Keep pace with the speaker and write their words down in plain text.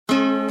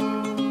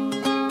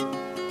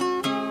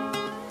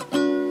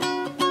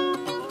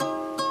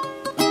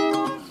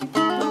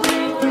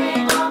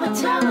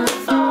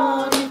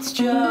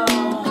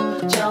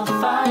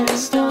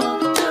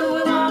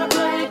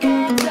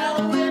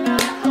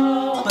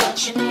what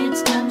she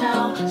needs to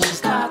know.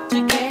 She's got the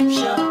game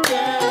show,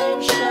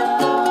 game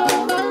show,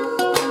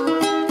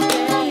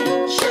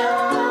 game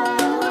show.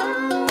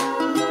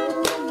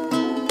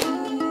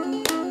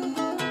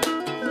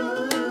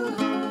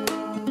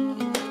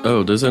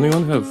 Oh, does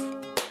anyone have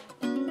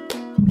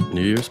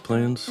New Year's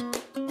plans?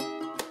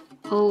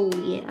 Oh,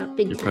 yeah,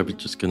 big You're time. probably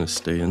just gonna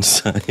stay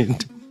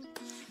inside.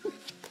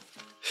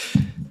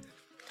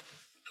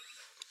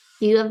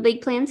 Do you have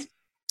big plans?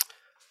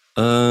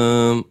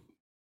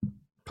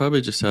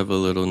 Probably just have a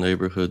little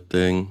neighborhood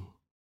thing.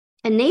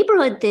 A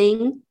neighborhood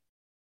thing?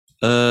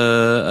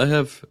 I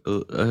have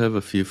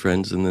a few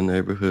friends in the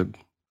neighborhood.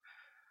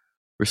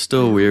 We're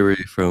still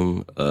weary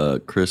from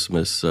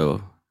Christmas,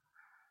 so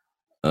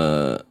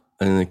I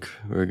think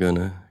we're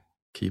gonna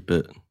keep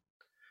it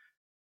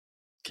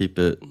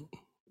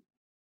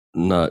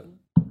not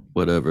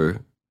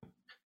whatever.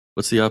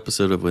 What's the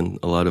opposite of when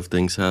a lot of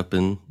things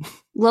happen?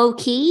 Low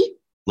key?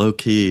 Low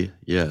key,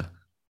 yeah.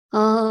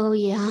 Oh,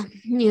 yeah.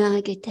 Yeah,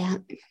 I get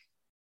that.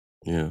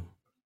 Yeah.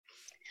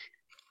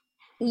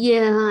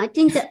 Yeah, I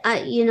think that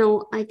I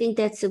think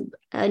that's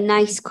a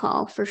nice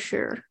call for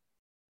sure.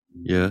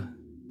 Yeah.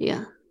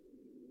 Yeah.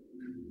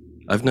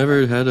 I've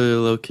never had a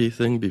low key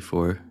thing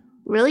before.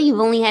 Really? You've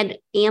only had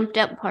amped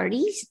up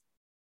parties?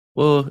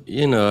 Well,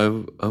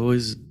 I've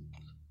always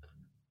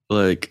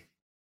like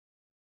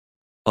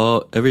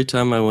every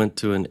time I went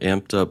to an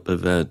amped up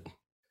event,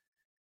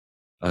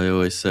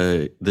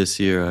 this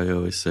year I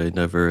always say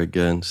never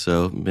again.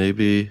 So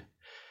maybe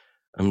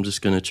I'm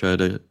just gonna try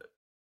to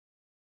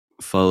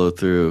follow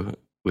through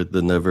with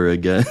the never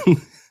again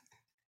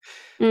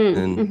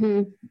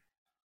and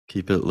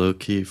keep it low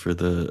key for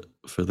the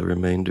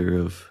remainder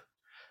of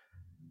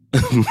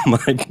my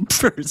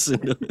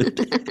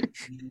personhood.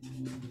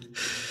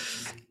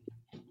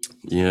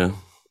 Yeah.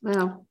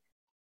 Wow.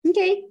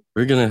 Okay.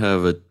 We're gonna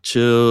have a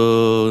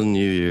chill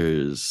New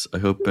Year's. I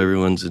hope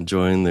everyone's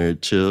enjoying their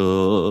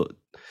chill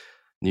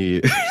New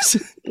Year's.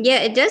 Yeah,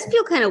 it does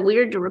feel kind of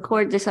weird to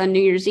record this on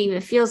New Year's Eve.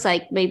 It feels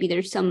like maybe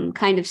there's some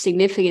kind of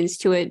significance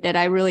to it that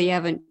I really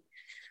haven't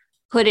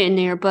put in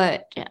there,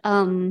 but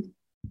I'm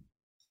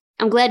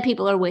glad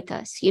people are with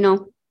us,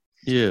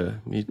 Yeah,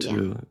 me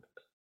too. Yeah.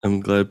 I'm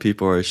glad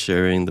people are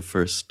sharing the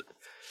first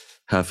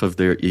half of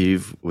their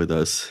eve with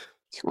us.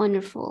 It's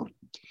wonderful.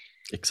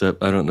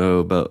 Except I don't know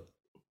about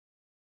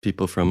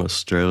people from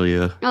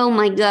Australia. Oh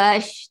my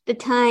gosh, the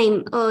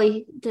time.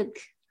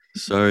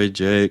 Sorry,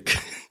 Jake.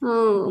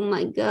 Oh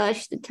my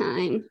gosh, the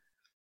time.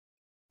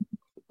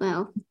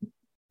 Well,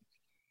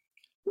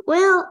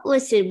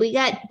 listen, we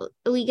got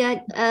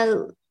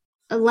a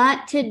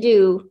lot to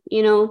do,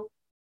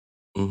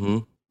 Mm-hmm.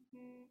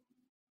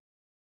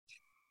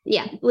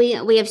 Yeah,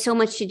 we have so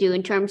much to do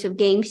in terms of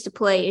games to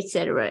play, et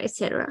cetera, et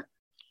cetera.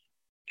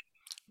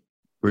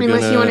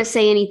 Unless you want to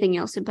say anything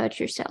else about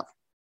yourself.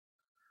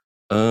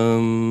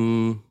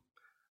 I'm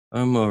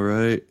all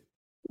right.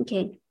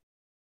 Okay.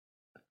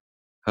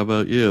 How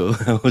about you?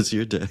 How was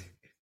your day?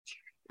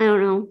 I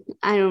don't know.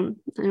 I don't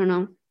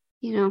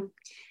know.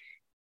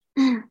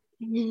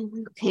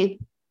 Okay.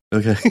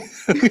 Okay.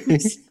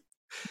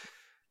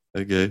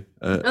 Okay.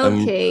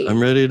 Okay.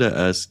 I'm ready to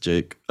ask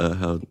Jake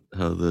how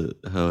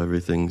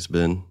everything's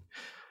been.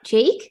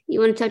 Jake? You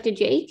want to talk to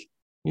Jake?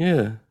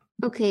 Yeah.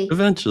 Okay.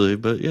 Eventually,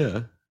 but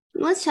yeah.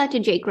 Let's talk to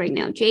Jake right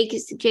now.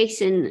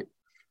 Jake's in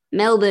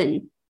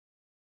Melbourne.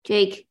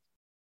 Jake,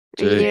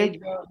 are you there? Hey,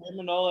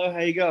 Manolo, how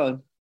you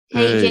going?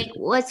 Hey, Jake,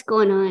 what's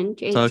going on?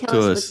 Jake, talk to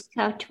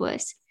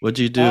us. What'd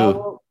you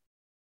do?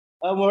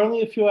 We're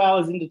only a few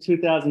hours into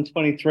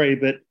 2023,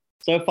 but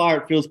so far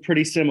it feels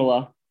pretty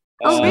similar.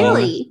 Oh,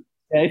 really?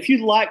 Yeah, if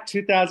you like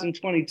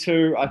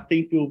 2022, I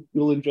think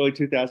you'll enjoy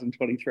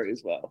 2023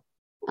 as well.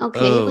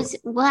 Okay.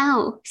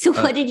 Wow. So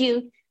what did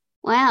you?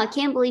 Wow, I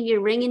can't believe you're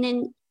ringing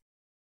in.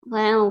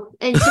 Wow.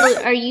 And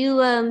so, are you?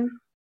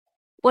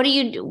 What'd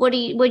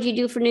you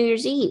do for New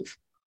Year's Eve?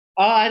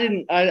 I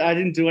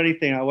didn't do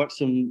anything. I watched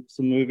some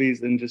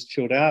movies and just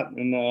chilled out.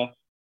 And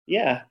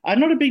yeah, I'm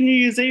not a big New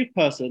Year's Eve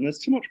person. There's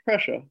too much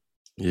pressure.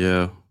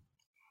 Yeah.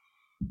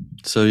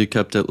 So you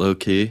kept it low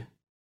key?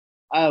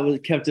 I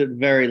kept it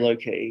very low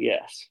key.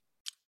 Yes.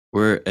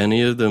 Were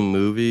any of the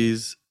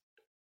movies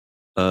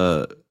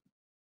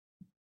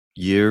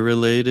year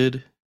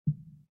related?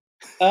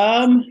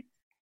 No.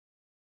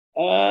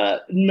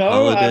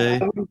 Holiday?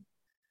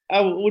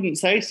 I wouldn't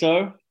say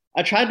so.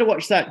 I tried to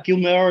watch that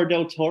Guillermo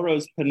del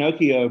Toro's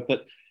Pinocchio,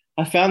 but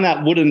I found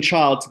that wooden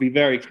child to be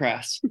very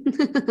crass.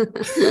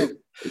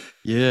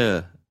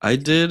 Yeah, I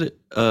did.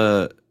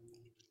 I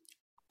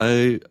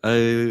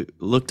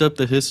looked up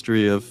the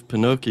history of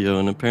Pinocchio,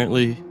 and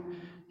apparently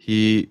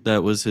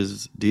that was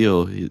his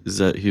deal. Is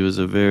that he was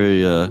a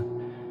very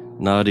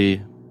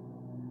naughty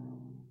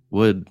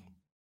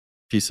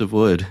piece of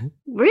wood.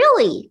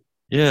 Really?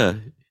 Yeah.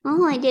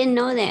 Oh, I didn't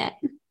know that.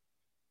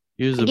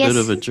 He was a bit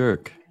of a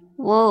jerk.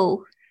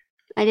 Whoa.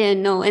 I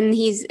didn't know. And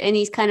he's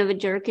kind of a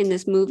jerk in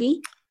this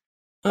movie?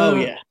 Oh,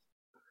 yeah.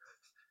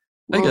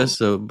 I guess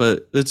so.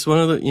 But it's one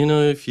of the,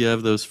 if you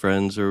have those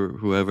friends or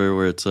whoever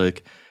where it's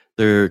like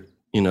they're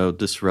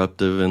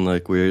disruptive and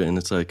like weird, and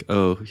it's like,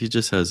 oh, he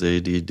just has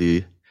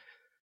ADD.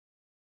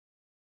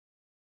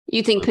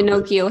 You think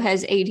Pinocchio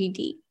has ADD?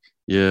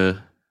 Yeah.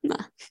 Nah.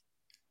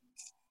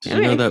 Did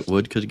you know that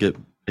wood could get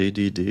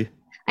ADD?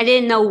 I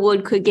didn't know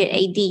wood could get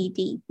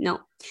ADD.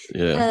 No.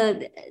 Yeah.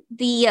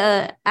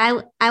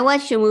 I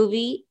watched a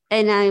movie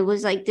and I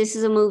was like, this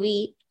is a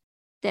movie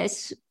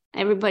that's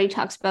everybody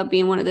talks about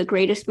being one of the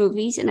greatest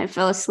movies, and I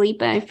fell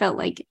asleep and I felt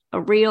like a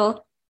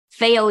real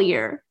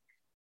failure.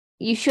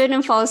 You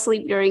shouldn't fall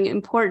asleep during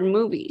important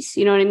movies.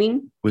 You know what I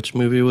mean? Which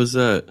movie was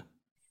that?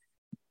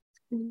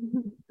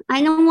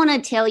 I don't want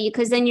to tell you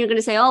because then you're going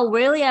to say, oh,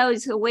 really? I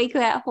was awake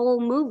that whole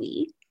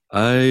movie.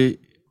 I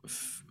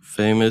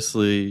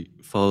famously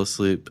fall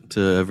asleep to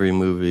every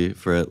movie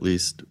for at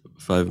least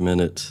 5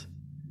 minutes,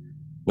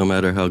 no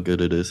matter how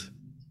good it is.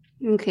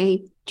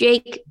 Okay.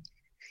 Jake,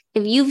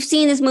 if you've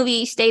seen this movie,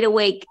 you stayed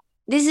awake.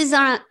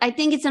 I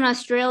think it's an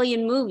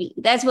Australian movie.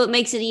 That's what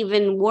makes it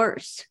even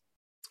worse.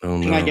 Oh,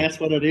 no. Can I guess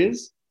what it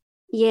is?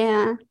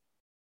 Yeah.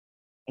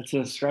 It's an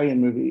Australian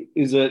movie.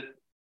 Is it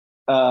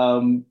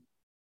Chopper?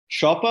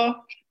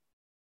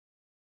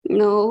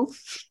 No.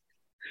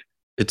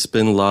 It's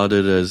been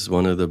lauded as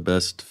one of the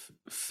best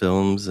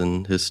films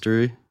in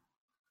history.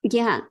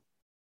 Yeah.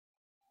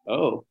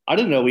 Oh, I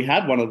didn't know we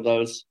had one of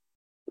those.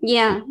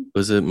 Yeah.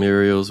 Was it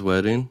Muriel's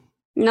Wedding?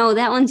 No,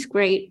 that one's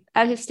great.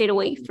 I have stayed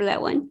awake for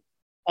that one.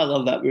 I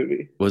love that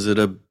movie. Was it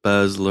a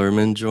Baz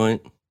Luhrmann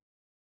joint?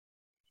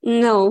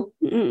 No.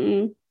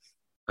 Mm-mm.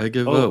 I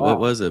give Oh, up. wow. What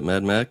was it?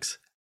 Mad Max?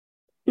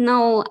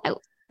 No.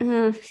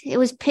 It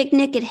was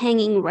Picnic at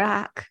Hanging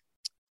Rock.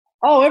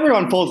 Oh,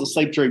 everyone falls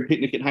asleep during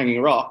Picnic at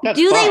Hanging Rock. That's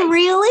Do they fine.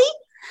 really?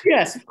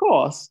 Yes, of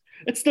course.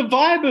 It's the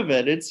vibe of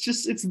it. It's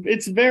just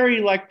it's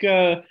very like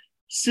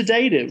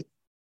sedative.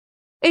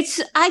 I'd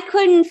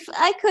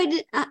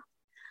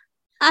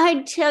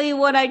tell you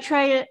what, I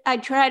try.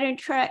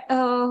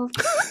 Oh,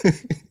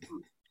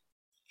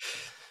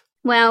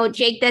 wow,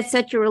 Jake, that's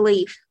such a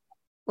relief.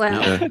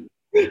 Wow.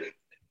 Yeah.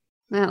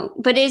 Wow.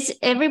 But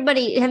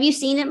have you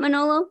seen it,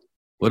 Manolo?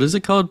 What is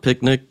it called?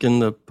 Picnic in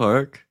the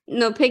Park?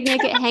 No,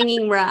 Picnic at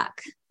Hanging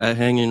Rock. At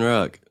Hanging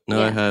Rock. No,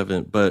 I Yeah.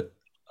 haven't. But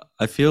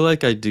I feel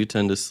like I do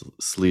tend to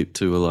sleep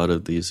to a lot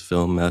of these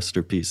film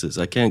masterpieces.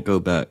 I can't go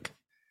back.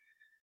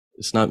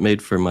 It's not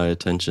made for my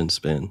attention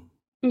span.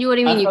 What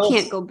do you mean you I fell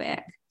can't as- go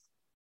back?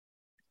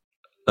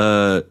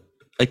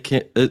 I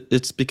can't.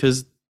 It's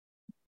because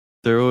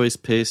they're always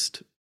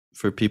paced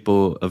for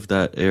people of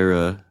that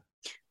era.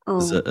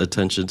 Oh,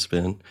 Attention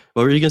span.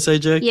 What were you gonna say,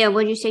 Jake? yeah.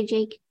 What'd you say,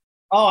 Jake?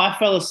 Oh, I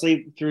fell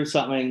asleep through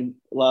something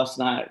last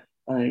night.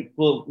 It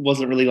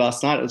wasn't really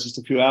last night. It was just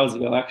a few hours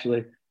ago,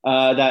 actually.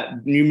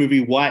 That new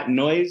movie, White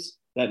Noise,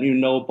 that new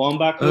Noah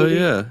Baumbach Oh movie.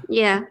 yeah.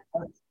 Yeah.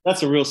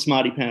 That's a real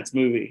smarty pants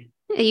movie.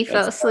 You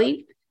fell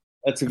asleep?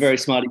 That's a very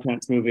smarty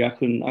pants movie. I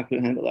couldn't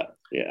handle that.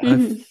 Yeah.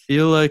 Mhm. I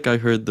feel like I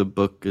heard the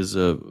book is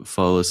a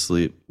fall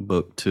asleep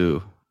book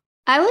too.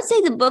 I would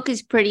say the book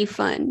is pretty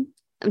fun.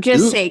 I'm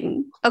just Ugh.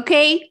 saying.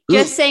 Okay? Ugh.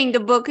 Just saying the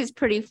book is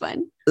pretty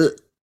fun. Ugh.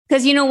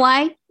 Because you know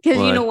why? Because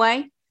Why? you know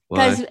why?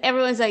 Why? Because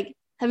everyone's like,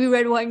 have you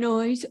read White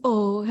Noise?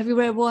 Oh, have you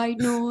read White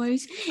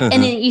Noise? And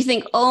then you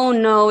think, oh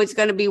no, it's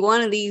going to be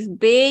one of these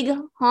big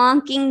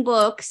honking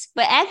books.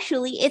 But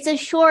actually, it's a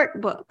short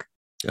book,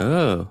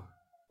 Oh.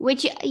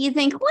 which you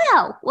think,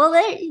 wow, well,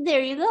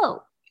 there you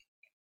go.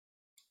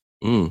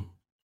 Mm.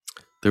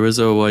 There was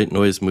a White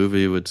Noise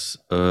movie with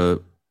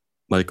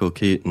Michael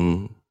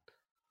Keaton,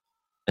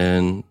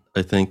 and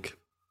I think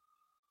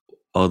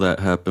all that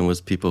happened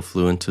was people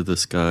flew into the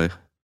sky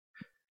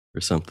or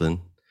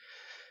something.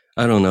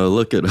 I don't know.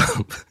 Look it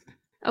up.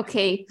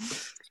 Okay.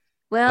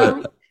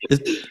 Well,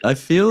 I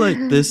feel like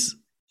this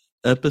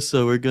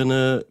episode we're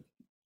gonna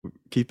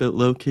keep it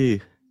low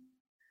key.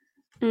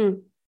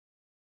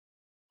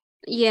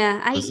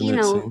 yeah, Doesn't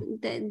it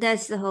seem?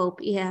 that's the hope.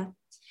 Yeah.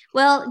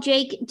 Well,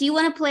 Jake, do you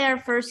want to play our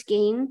first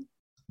game?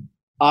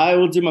 I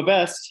will do my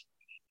best.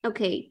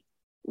 Okay.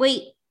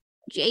 Wait,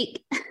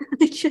 Jake.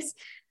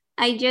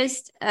 I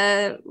just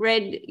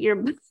read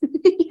your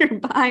your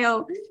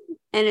bio,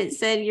 and it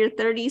said you're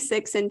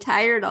 36 and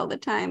tired all the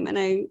time, and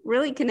I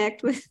really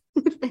connect with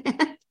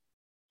that.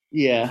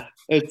 Yeah.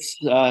 It's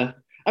I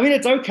mean,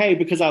 it's okay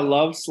because I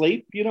love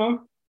sleep,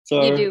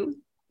 So You do. I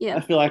Yeah.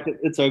 feel like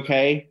it's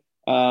okay.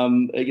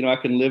 I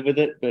can live with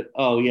it, but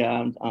oh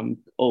yeah, I'm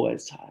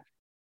always tired.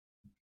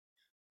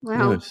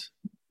 Wow. Nice.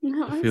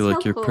 No, I that's feel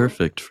like so you're cool.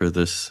 perfect for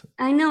this.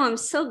 I know. I'm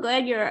so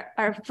glad you're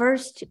our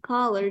first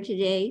caller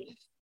today.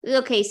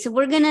 Okay, so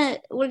we're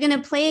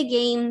gonna play a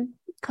game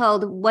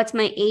called "What's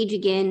My Age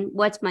Again?"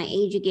 What's My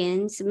Age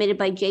Again? Submitted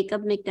by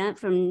Jacob McNutt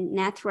from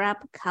Nathrop,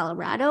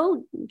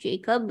 Colorado.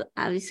 Jacob,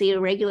 obviously a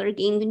regular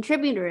game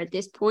contributor at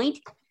this point.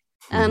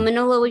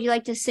 Manolo, would you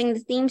like to sing the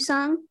theme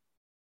song?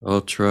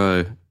 I'll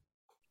try.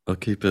 I'll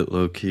keep it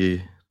low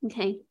key.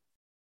 Okay.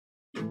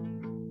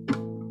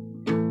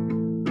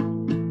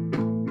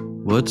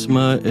 What's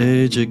my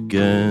age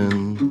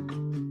again?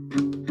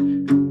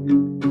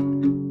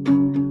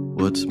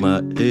 What's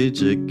my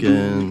age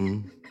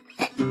again?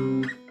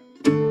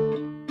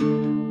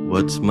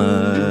 What's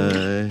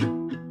my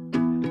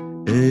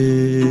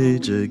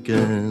age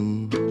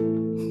again.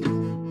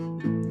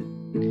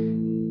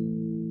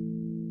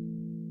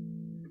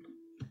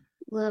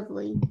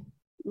 Lovely.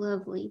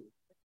 Lovely.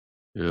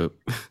 Yep.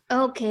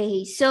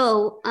 Okay,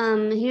 so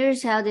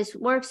here's how this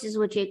works is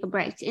what Jacob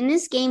writes. In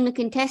this game, the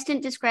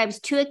contestant describes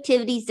two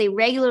activities they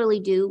regularly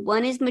do.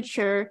 One is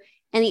mature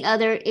and the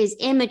other is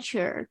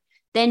immature.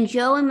 Then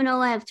Joe and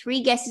Manola have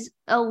three guesses.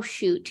 Oh,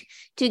 shoot.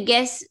 To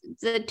guess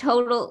the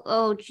total.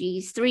 Oh,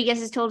 geez. 3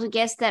 guesses total to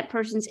guess that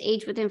person's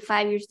age within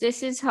 5 years.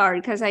 This is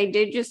hard because I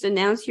did just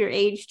announce your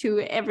age to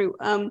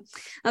everyone.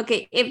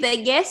 Okay, if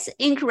they guess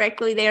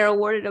incorrectly, they are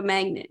awarded a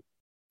magnet.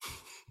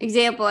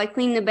 Example, I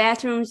clean the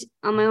bathrooms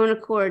on my own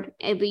accord,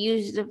 but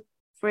use the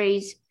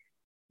phrase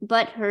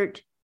butt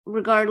hurt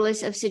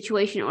regardless of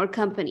situation or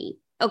company.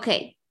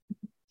 Okay.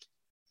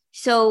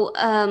 So,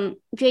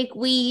 Jake,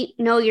 we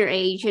know your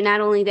age, and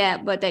not only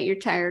that, but that you're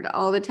tired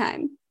all the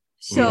time.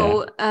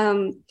 So,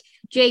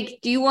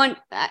 Jake, do you want,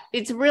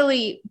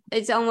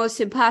 it's almost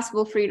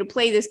impossible for you to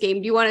play this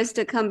game. Do you want us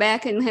to come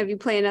back and have you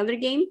play another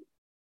game?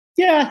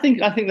 Yeah, I think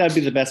that'd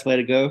be the best way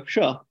to go.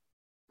 Sure.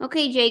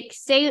 Okay, Jake,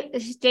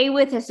 stay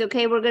with us,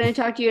 okay? We're going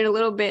to talk to you in a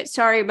little bit.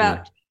 Sorry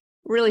about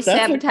really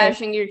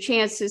sabotaging your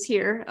chances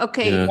here.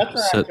 Okay. Yeah,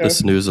 set the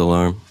snooze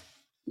alarm.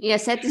 Yeah,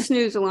 set the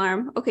snooze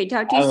alarm. Okay,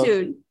 talk to you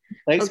soon.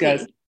 Thanks,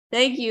 guys.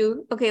 Thank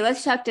you. Okay,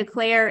 let's talk to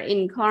Claire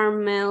in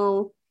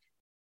Carmel.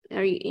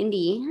 Are you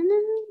Indiana?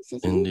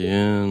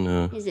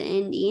 Indiana. Is it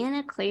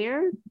Indiana,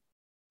 Claire?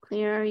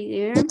 Claire, are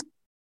you there?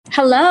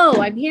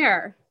 Hello, I'm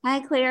here.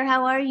 Hi, Claire.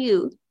 How are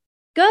you?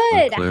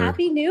 Good. Claire.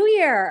 Happy New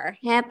Year.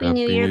 Happy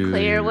New Year,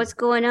 Claire. What's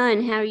going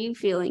on? How are you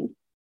feeling?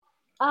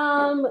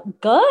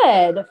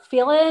 Good.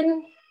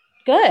 Feeling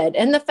good.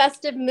 In the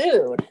festive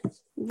mood.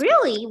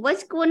 Really?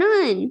 What's going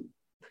on?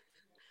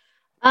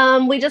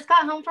 We just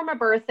got home from a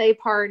birthday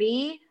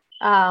party,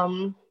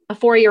 a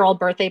 4-year-old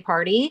birthday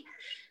party.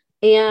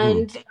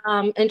 And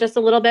in just a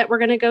little bit, we're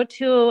going to go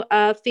to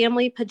a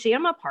family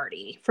pajama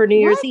party for New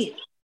Year's Eve.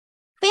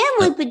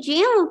 Family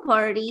pajama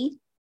party?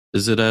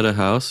 Is it at a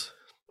house?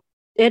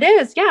 It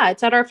is. Yeah.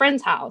 It's at our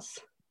friend's house.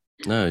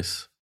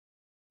 Nice.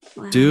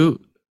 Wow.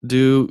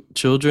 Do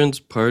children's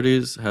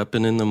parties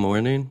happen in the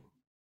morning?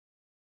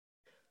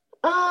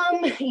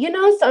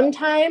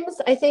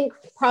 Sometimes I think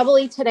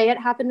probably today it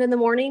happened in the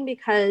morning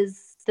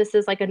because this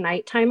is like a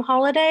nighttime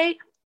holiday.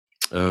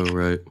 Oh,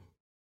 right.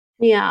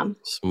 Yeah.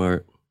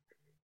 Smart.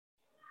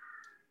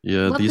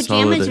 Yeah, What these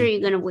pajamas holidays. are you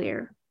going to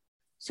wear?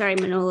 Sorry,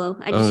 Manolo.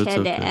 I just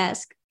had to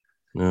ask.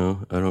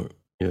 No, I don't.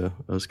 Yeah,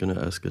 I was going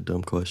to ask a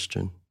dumb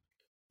question.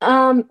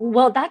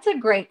 Well, that's a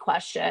great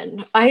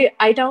question.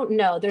 I don't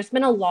know. There's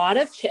been a lot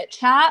of chit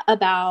chat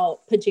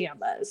about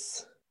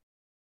pajamas.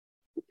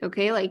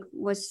 Okay, like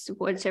what's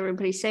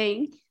everybody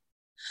saying?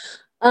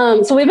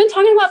 So we've been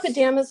talking about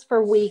pajamas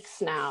for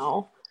weeks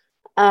now.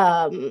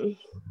 And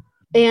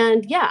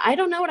yeah, I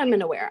don't know what I'm going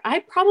to wear. I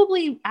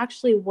probably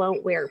actually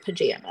won't wear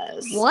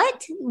pajamas.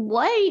 What?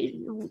 Why?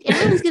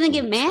 Everyone's going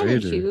to get mad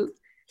at you.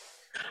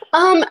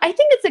 I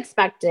think it's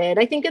expected.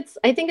 I think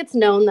it's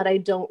known that I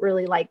don't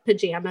really like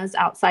pajamas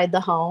outside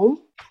the home.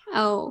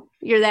 Oh,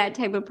 you're that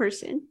type of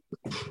person.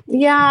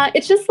 Yeah,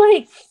 it's just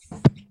like,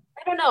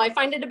 I don't know. I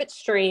find it a bit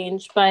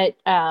strange, but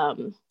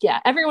yeah,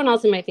 everyone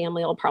else in my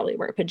family will probably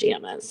wear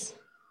pajamas.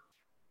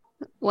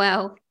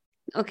 Wow.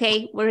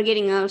 Okay, we're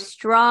getting a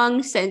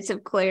strong sense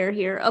of Claire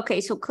here. Okay,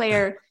 so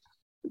Claire,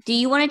 do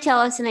you want to tell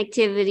us two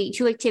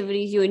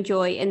activities you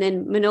enjoy, and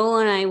then Manolo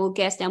and I will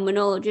guess. Now,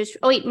 Manolo,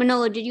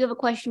 Manolo, did you have a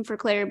question for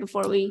Claire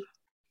before we?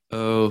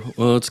 Oh,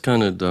 well, it's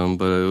kind of dumb,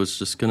 but I was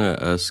just going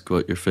to ask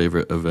what your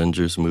favorite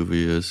Avengers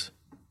movie is.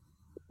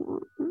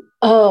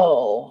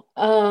 Oh,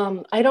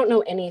 I don't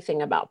know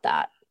anything about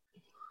that.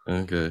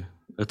 Okay,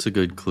 that's a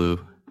good clue.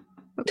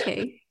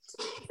 Okay.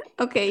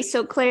 Okay,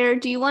 so Claire,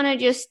 do you want to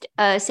just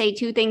say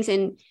 2 things,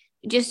 and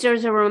just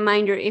as a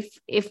reminder,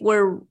 if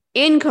we're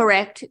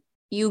incorrect,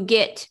 you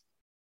get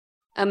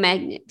a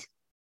magnet.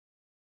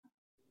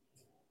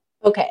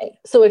 Okay,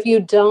 so if you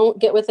don't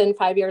get within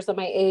 5 years of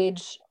my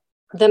age,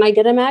 then I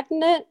get a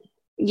magnet?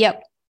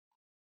 Yep.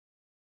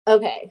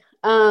 Okay,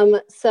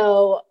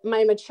 so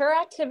my mature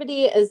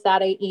activity is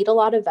that I eat a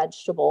lot of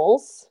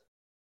vegetables.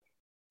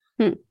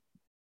 And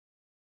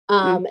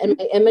my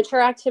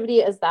immature activity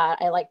is that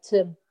I like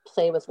to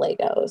play with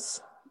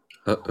Legos.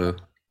 Uh-oh.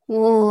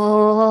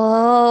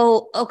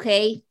 Whoa.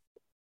 Okay.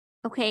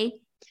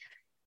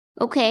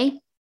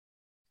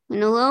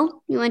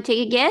 Manolo, you want to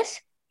take a guess?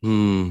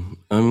 I'm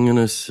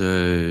gonna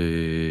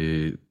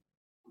say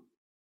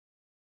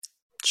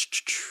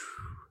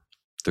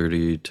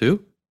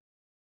 32.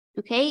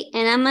 Okay,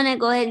 and I'm gonna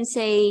go ahead and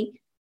say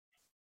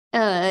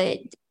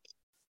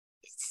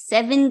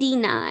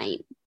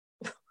 79.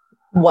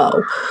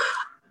 Whoa.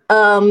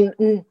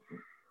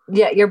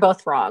 Yeah, you're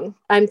both wrong.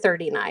 I'm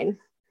 39.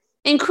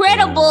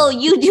 Incredible!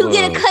 You do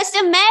get a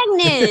custom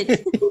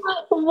magnet.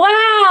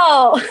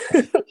 Wow.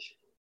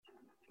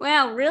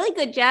 Wow, really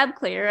good job,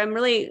 Claire. I'm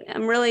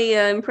really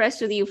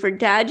impressed with you for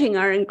dodging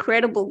our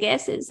incredible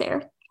guesses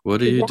there.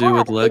 What do you do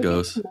with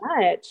Legos? Thank you so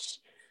much.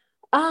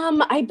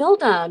 I build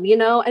them,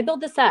 I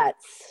build the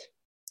sets.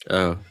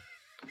 Oh,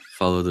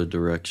 follow the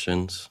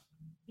directions.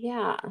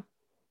 Yeah.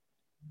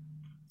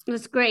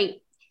 That's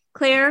great.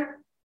 Claire,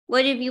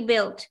 what have you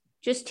built?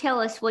 Just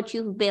tell us what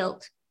you've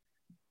built.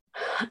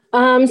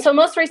 So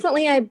most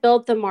recently I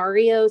built the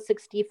Mario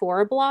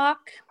 64 block.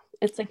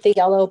 It's like the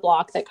yellow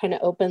block that kind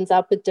of opens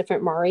up with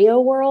different Mario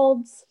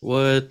worlds.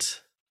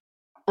 What?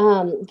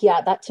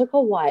 Yeah, that took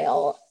a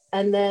while.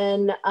 And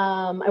then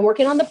I'm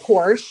working on the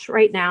Porsche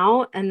right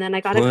now. And then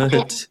I got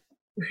What?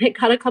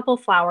 a couple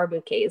flower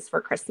bouquets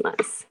for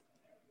Christmas.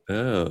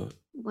 Oh.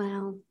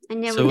 Wow. I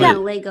never So did a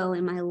wait. Lego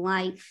in my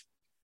life.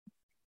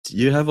 Do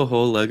you have a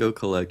whole Lego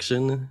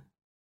collection?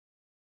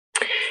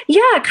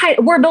 Yeah,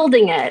 we're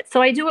building it.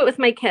 So I do it with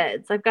my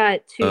kids. I've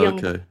got two Oh, young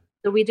okay. boys,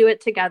 so we do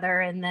it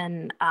together. And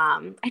then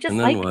I just And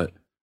like then what?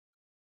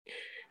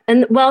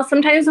 And well,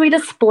 sometimes we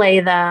display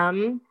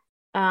them.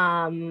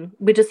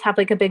 We just have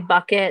like a big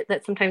bucket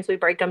that sometimes we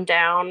break them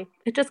down.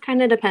 It just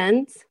kind of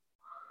depends.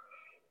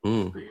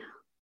 Mm,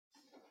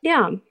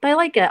 Yeah, but I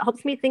like it. It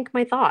helps me think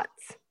my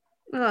thoughts.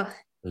 Ugh,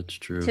 that's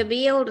true. to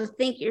be able to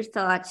think your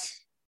thoughts.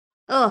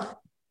 Oh,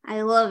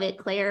 I love it,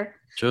 Claire.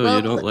 Joe, Well,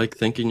 you don't like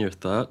thinking your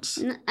thoughts?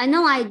 I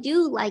know I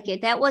do like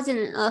it. That wasn't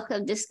an ugh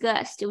of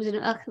disgust. It was an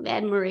ugh of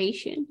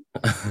admiration.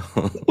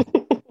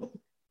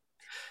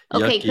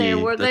 Okay, Claire,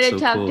 Yucky. we're That's gonna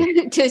so talk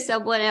cool. to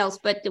someone else,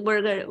 but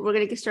we're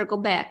gonna circle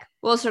back.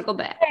 We'll circle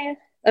back. Okay,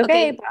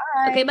 Okay.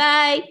 bye. Okay,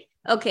 bye.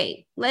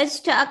 Okay, let's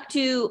talk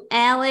to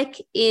Alec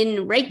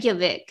in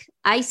Reykjavik,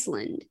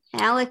 Iceland.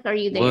 Alec, are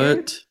you there?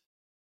 What?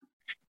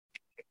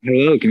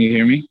 Hello, can you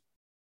hear me?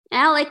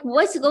 Alec,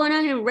 what's going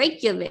on in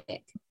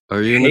Reykjavik?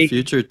 Are you in the Hey.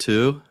 future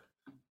too?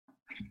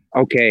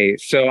 Okay,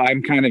 so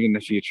I'm kind of in the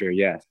future,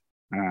 yes.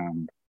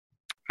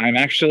 I'm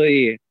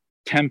actually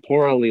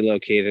temporally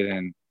located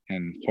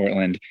in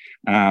Portland,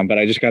 but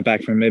I just got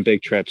back from a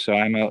big trip, so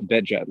I'm a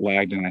bit jet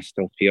lagged, and I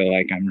still feel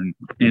like I'm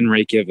in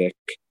Reykjavik.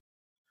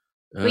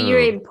 But you're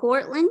Oh, in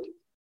Portland?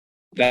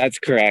 That's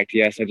correct.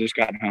 Yes, I just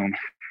got home.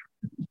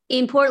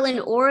 In Portland,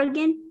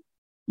 Oregon?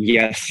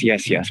 Yes,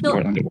 So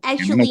Portland.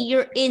 actually,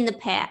 you're in the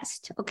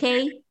past,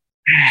 okay?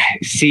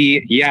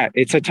 See, yeah,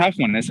 it's a tough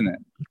one, isn't it?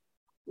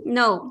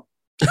 No,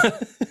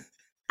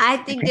 I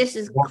think this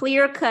is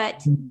clear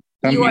cut.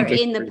 You are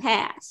in the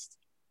past.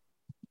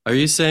 Are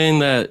you saying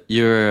that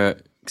your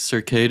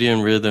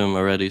circadian rhythm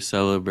already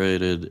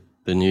celebrated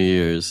the New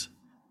Year's?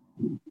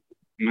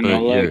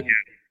 Manolo, you're- yeah,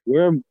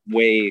 we're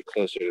way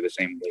closer to the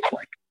same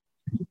wavelength.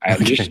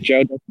 Okay. Just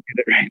Joe doesn't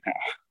get it right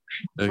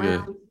now.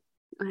 Okay.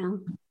 Wow.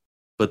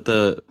 But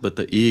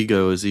the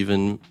ego is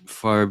even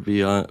far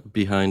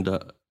behind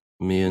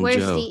me and Where's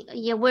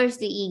Joe. where's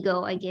the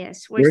ego, I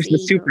guess? Where's the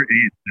ego? Super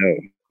 8, though?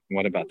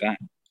 What about that?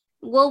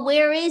 Well,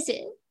 where is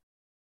it?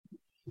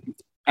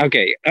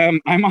 Okay,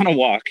 I'm on a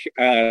walk,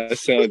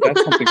 so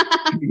that's something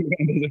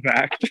as a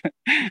fact.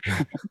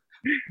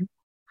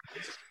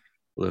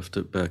 Left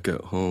it back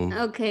at home.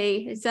 Okay,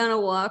 it's on a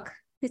walk.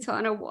 It's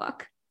on a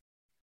walk.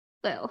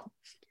 Well,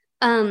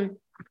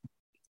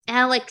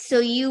 Alex, so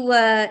you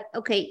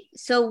okay,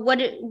 so what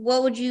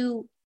are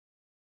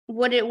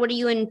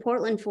you in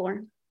Portland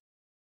for?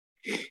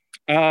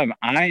 I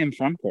am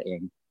from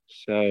Portland,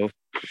 so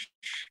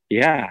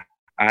yeah,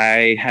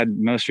 I had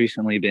most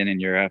recently been in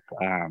Europe,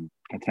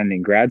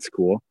 attending grad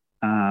school,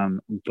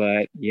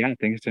 but yeah,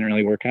 things didn't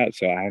really work out,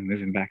 so I'm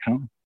moving back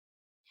home.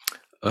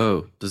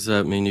 Oh, does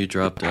that mean you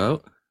dropped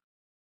out?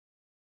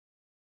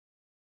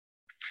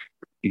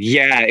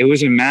 Yeah, it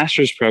was a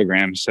master's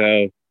program,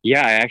 so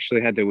yeah, I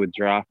actually had to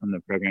withdraw from the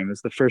program. It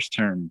was the first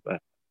term, but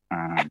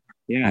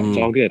yeah, it's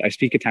all good. I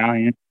speak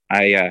Italian.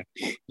 I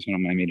was one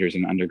of my majors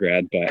in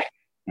undergrad, but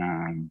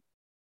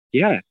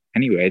yeah.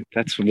 Anyway,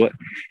 that's what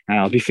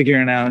I'll be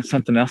figuring out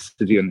something else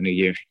to do in the new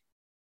year.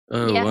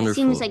 Oh, Yeah, wonderful. it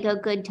seems like a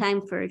good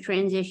time for a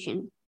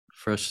transition.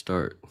 Fresh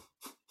start.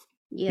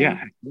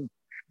 Yeah.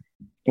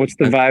 What's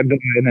the vibe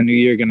in the new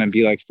year going to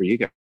be like for you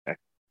guys?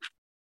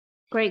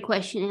 Great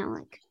question,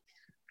 Alec.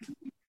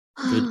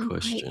 Good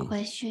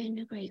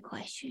question. Great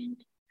question.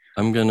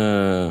 I'm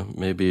gonna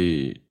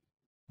maybe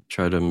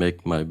try to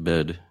make my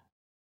bed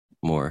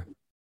more.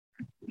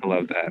 I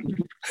love that.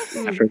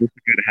 Mm, I've heard it's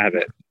a good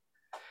habit.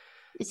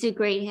 it's a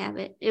great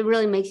habit. It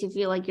really makes you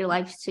feel like your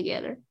life's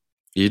together.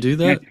 You do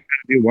that?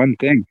 Do one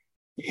thing.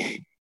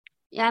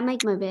 Yeah, I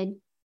make my bed.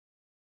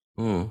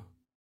 Oh,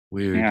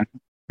 weird. Yeah.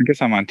 I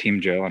guess I'm on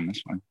Team Joe on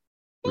this one.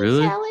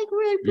 Really? Thanks, Alec.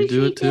 Really You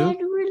do it appreciate that. too?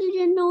 I really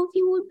didn't know if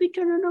you would be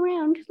turning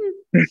around.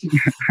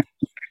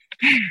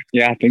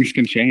 Yeah, things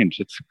can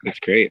change. It's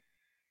great.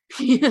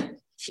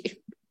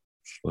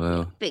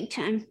 Wow. Big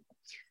time.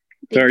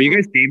 So are you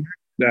Big guys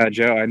gamers?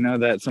 Joe, I know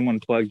that someone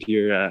plugged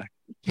your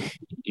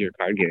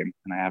card game,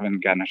 and I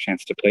haven't gotten a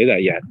chance to play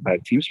that yet, but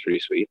it seems pretty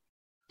sweet.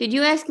 Did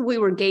you ask if we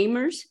were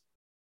gamers?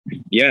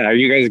 Yeah, are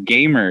you guys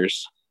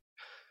gamers?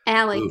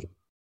 Alec. Ooh.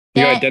 Do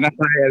you that-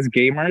 identify as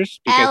gamers?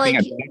 Because Alec,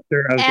 being a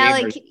doctor of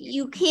Alec, gamers.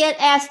 you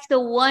can't ask the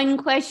one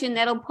question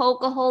that'll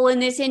poke a hole in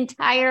this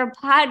entire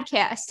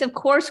podcast. Of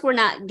course, we're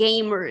not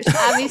gamers.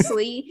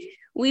 Obviously,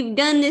 we've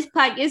done this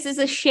podcast. This is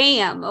a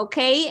sham,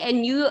 okay?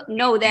 And you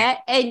know that,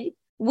 and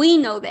we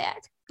know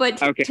that.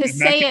 But Okay, to I'm not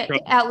say it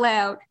controlling. out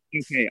loud,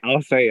 Okay,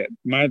 I'll say it.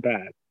 My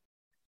bad.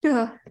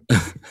 Ugh,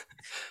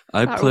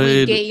 I are we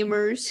played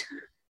gamers?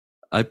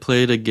 I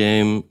played a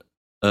game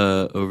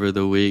over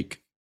the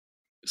week,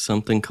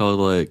 something called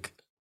like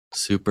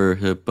Super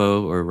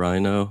Hippo or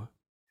Rhino.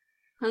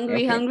 Hungry,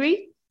 Okay.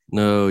 hungry?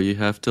 No, you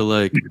have to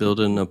like build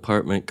an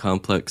apartment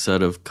complex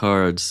out of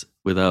cards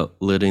without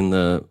letting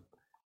the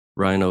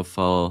rhino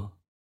fall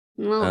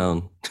No.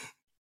 down.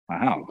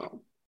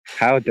 Wow.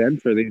 How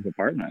dense are these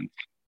apartments?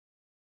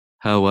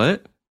 How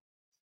what?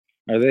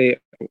 Are they?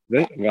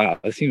 Wow,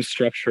 this seems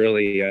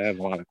structurally. I have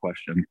a lot of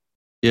questions.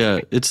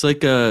 Yeah, it's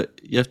like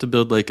you have to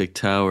build like a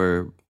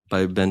tower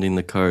by bending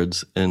the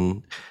cards,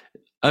 and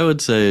I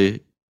would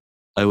say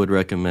I would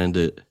recommend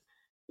it.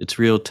 It's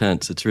real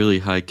tense. It's really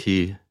high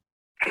key.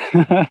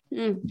 Mm.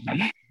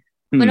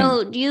 Hmm. But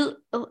no, do you?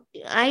 Oh,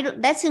 I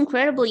don't. That's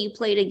incredible. You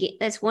played a game.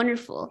 That's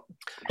wonderful.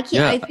 I can't.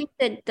 Yeah. I think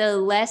that the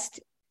last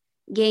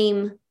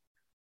game,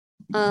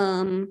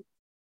 I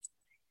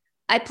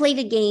played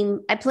a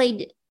game. I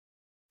played.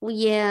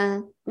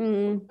 Yeah.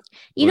 You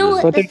What know is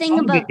what? But The there's thing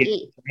only about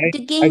games, right?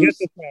 the I games. guess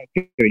that's what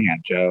I'm getting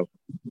at, Joe.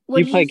 What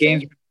Do do you play you say?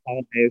 games around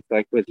holidays,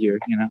 like with your,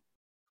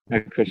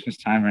 at Christmas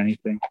time or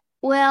anything?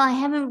 Well, I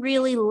haven't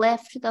really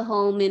left the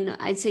home in,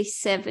 I'd say,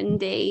 7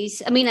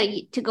 days. I mean,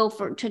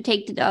 to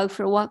take the dog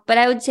for a walk, but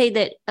I would say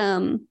that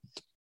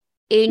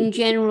in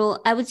general,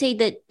 I would say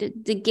that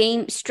the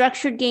game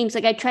structured games,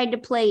 like I tried to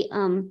play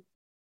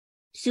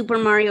Super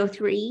Mario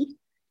 3,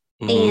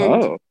 Mhm.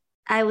 and Oh,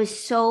 I was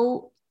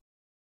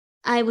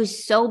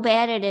so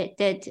bad at it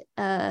that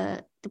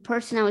the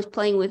person I was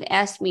playing with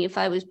asked me if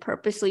I was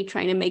purposely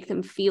trying to make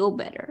them feel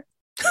better.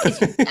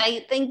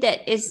 I think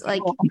that it's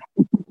like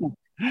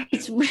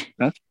it's.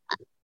 That's-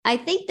 I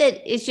think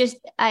that it's just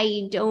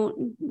I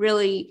don't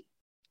really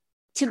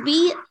to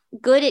be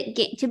good at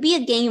to be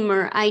a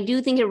gamer. I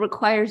do think it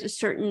requires a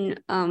certain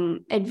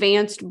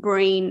advanced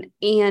brain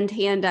and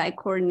hand-eye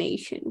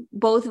coordination,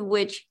 both of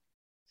which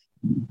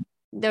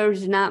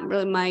there's not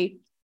really my.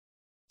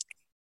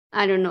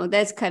 I don't know.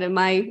 That's kind of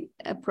my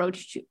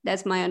approach to.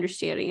 That's my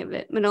understanding of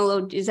it.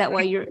 Manolo, is that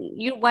why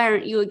why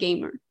aren't you a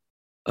gamer?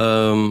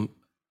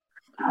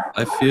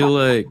 I feel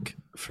like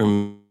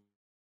from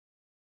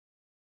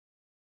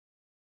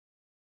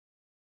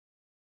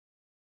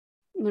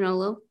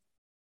Manolo.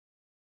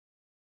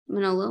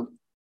 did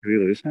we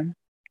lose him?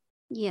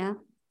 Yeah.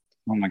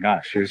 Oh my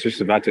gosh, he was just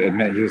about to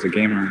admit he was a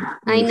gamer.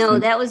 I know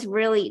that was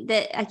really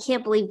that. I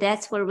can't believe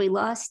that's where we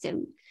lost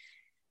him.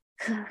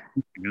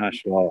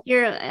 Gosh, well,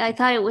 I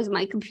thought it was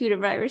my computer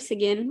virus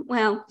again.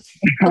 Well,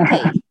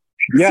 okay.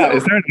 yeah. So-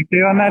 Is there an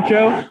update on that,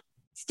 Joe?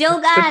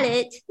 Still got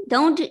it.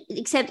 Don't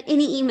accept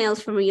any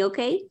emails from me,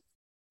 okay?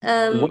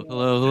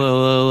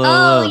 hello.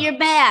 Oh, you're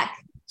back.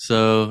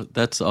 So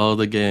that's all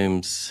the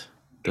games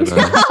that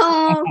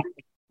I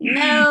No,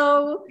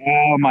 no.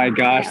 Oh my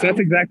gosh, that's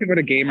exactly what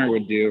a gamer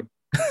would do.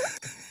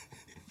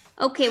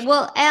 Okay,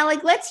 well,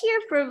 Alec, let's hear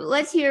from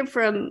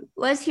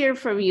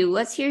you.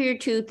 Let's hear your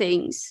two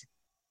things.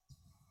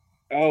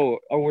 Oh,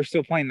 we're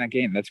still playing that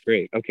game. That's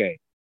great. Okay.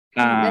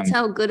 That's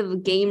how good of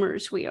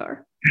gamers we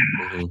are.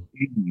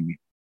 Mhm.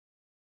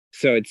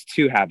 So it's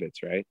 2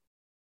 habits, right?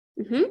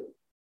 Hmm.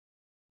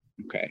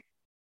 Okay.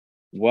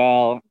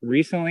 Well,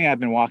 recently I've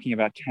been walking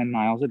about 10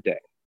 miles a day.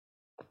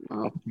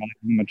 Well, That's my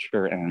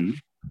mature end.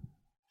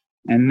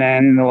 And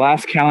then in the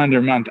last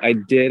calendar month, I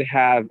did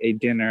have a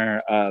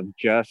dinner of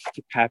just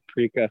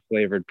paprika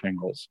flavored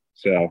Pringles.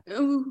 So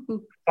ooh,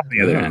 on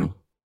the other end.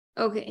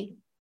 okay.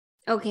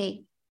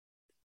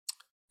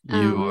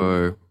 You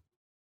are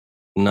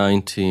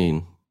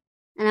 19.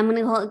 And I'm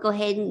gonna go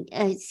ahead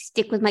and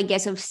stick with my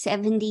guess of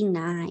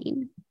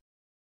 79.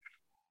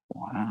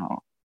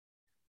 Wow.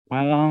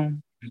 Well,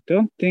 I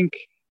don't think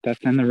that's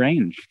in the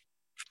range.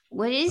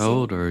 What is How it?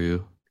 old are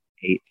you?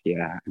 8,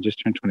 yeah. I just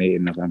turned 28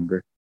 in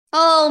November.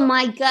 Oh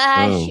my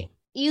gosh. Oh,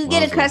 You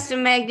get a mazel.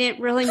 custom magnet.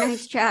 Really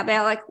nice job,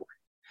 Alec.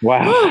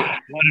 Wow. Woo!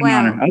 What an Wow.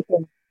 honor.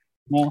 Okay.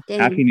 Well, Dang.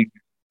 happy New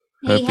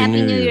Year. Hey, Happy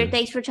New Year.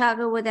 Thanks for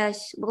talking with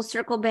us. We'll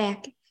circle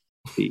back.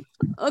 Peace.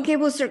 Okay,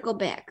 we'll circle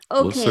back.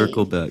 Okay. We'll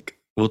circle back.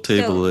 We'll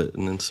table So- it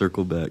and then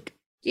circle back.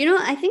 You know,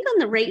 I think on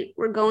the rate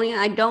we're going,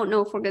 I don't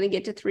know if we're going to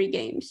get to 3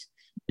 games.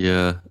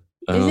 Yeah.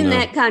 I don't Isn't know.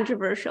 that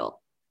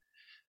controversial?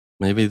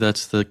 Maybe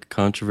that's the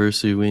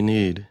controversy we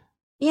need.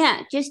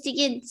 Yeah, just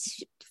to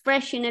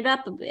freshen it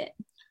up a bit.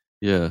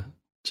 Yeah.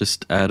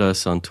 Just add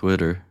us on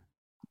Twitter.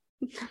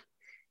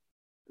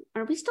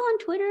 Are we still on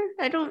Twitter?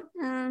 I don't.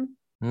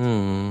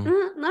 Hmm.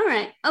 All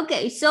right.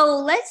 Okay, so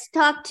let's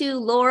talk to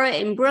Laura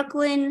in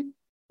Brooklyn.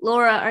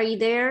 Laura, are you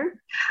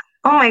there?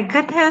 Oh my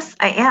goodness,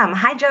 I am.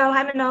 Hi, Joe.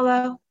 Hi,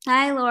 Manolo.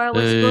 Hi, Laura.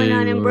 What's Hey, going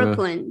on in Laura.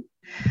 Brooklyn?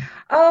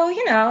 Oh,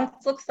 it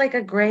looks like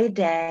a gray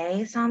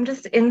day, so I'm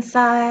just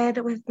inside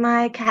with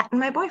my cat and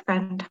my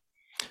boyfriend.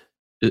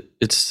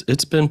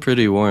 It's been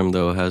pretty warm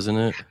though, hasn't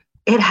it?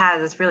 It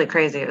has. It's really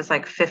crazy. It was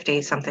like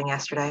 50 something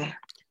yesterday.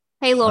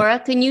 Hey, Laura,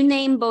 can you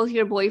name both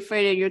your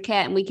boyfriend and your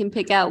cat, and we can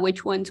pick out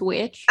which one's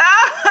which?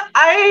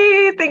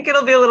 I think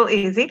it'll be a little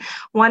easy.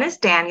 One is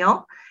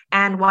Daniel,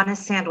 and one is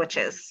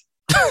sandwiches.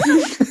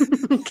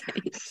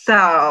 Okay.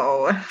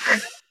 So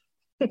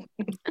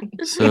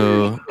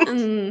So,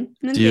 do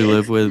you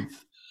live with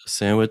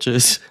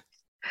sandwiches?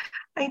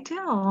 I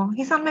do.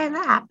 He's on my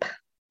lap.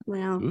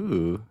 Well,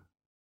 Ooh.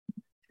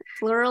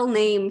 plural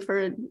name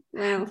for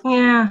well,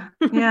 Yeah.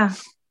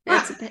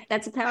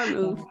 that's a power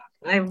move.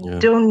 I Yeah.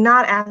 do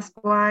not ask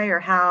why or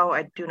how.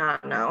 I do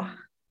not know.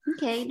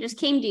 Okay, just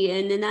came to you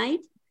in the night.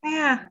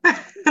 Yeah,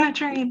 in a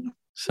dream.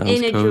 Sounds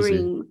In a cozy.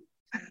 dream.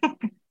 Are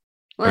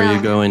you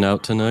Well, going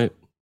out tonight?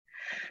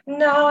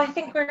 No, I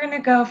think we're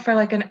gonna go for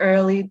like an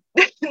early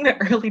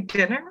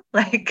dinner,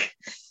 like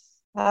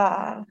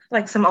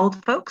some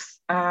old folks.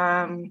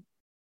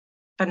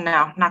 But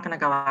no, not gonna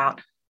go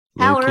out.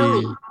 how Low-key.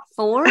 early?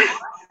 4?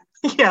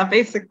 Yeah,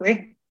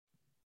 basically.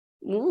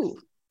 Ooh.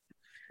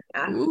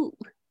 Yeah, Ooh.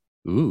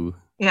 Ooh.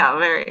 yeah,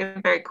 very,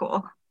 very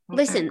cool. Very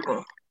Listen,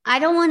 cool. I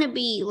don't want to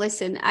be.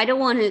 Listen, I don't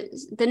want to.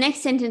 The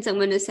next sentence I'm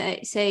going to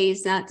say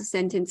is not the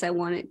sentence I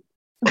wanted.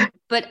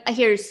 But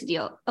here's the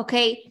deal.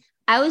 Okay,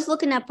 I was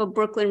looking up a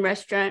Brooklyn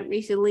restaurant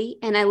recently,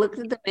 and I looked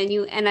at the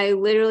menu, and I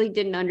literally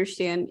didn't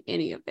understand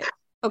any of it.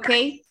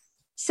 Okay,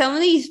 some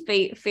of these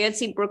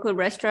fancy Brooklyn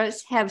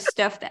restaurants have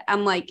stuff that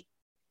I'm like.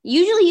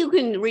 Usually, you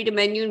can read a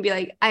menu and be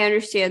like, I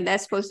understand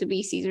that's supposed to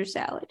be Caesar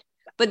salad,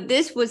 but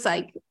this was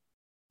like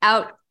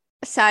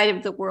outside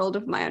of the world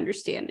of my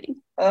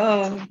understanding.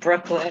 Oh,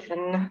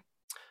 Brooklyn.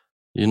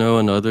 You know,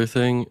 another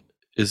thing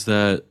is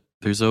that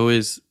there's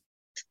always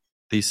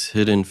these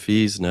hidden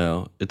fees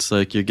now. It's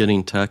like you're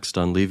getting taxed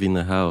on leaving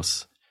the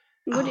house.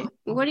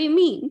 What do you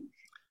mean?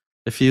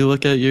 If you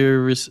look at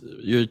your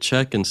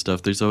check and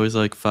stuff, there's always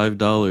like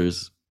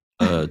 $5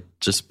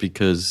 just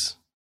because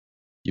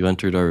you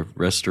entered our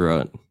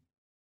restaurant.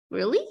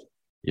 Really?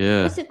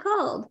 Yeah. What's it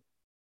called?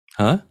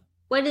 Huh?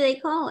 What do they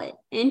call it?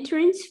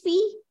 Entrance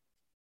fee?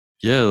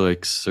 Yeah,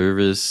 like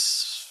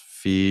service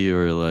fee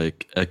or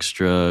like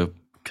extra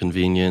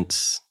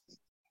convenience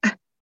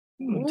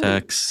Ooh.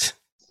 tax.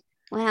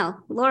 Wow.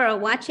 Laura,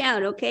 watch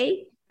out,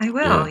 okay? I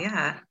will,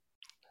 yeah.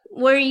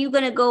 Where are you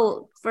gonna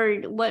go for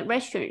what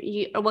restaurant?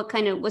 Or what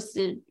kind of what's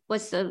the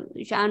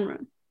genre?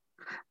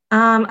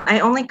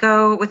 I only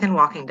go within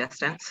walking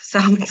distance, so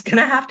it's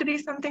gonna have to be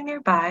something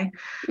nearby.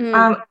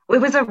 Mm. It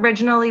was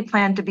originally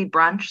planned to be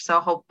brunch, so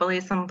hopefully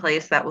some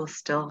place that will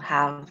still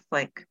have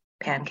like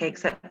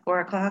pancakes at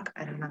 4 o'clock.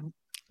 I don't know.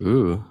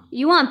 Ooh.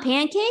 You want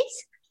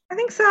pancakes? I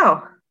think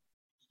so.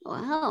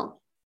 Wow.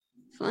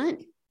 Fun.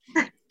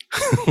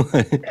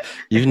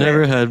 You've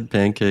never had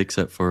pancakes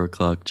at 4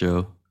 o'clock,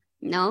 Joe?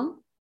 No?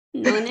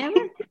 No,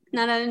 never?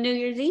 Not on New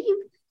Year's Eve?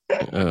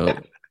 Oh,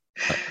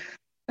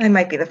 I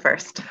might be the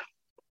first.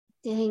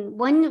 Dang.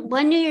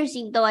 One New Year's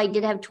Eve though I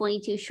did have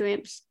 22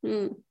 shrimps.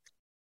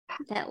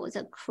 That was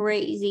a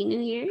crazy New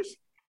Year's.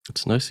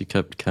 it's nice you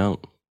kept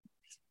count.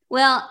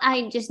 Well,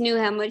 I just knew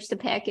how much the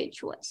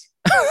package was.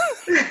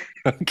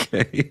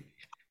 Okay.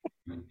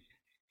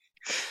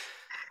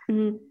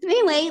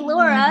 Anyway,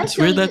 Laura. It's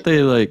so weird you- that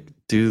they like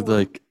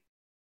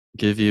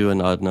give you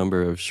an odd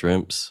number of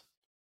shrimps.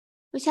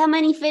 Which how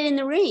many fit in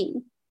the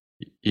ring?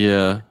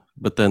 Yeah,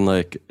 but then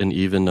like an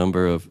even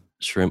number of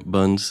shrimp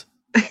buns.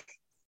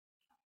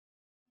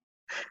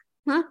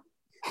 Huh?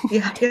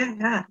 Yeah,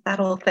 that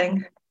whole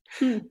thing.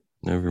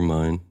 Never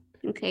mind.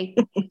 Okay.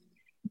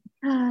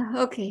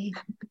 Okay.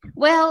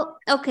 Well,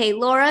 okay,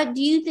 Laura, do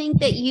you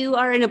think that you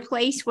are in a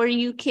place where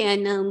you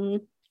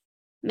can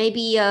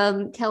maybe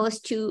tell us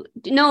to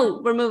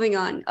no, we're moving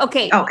on.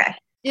 Okay. Okay.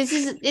 This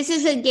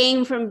is a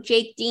game from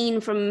Jake Dean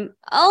from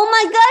oh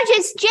my gosh,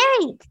 it's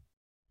Jake.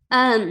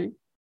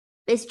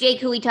 It's Jake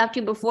who we talked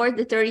to before,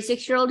 the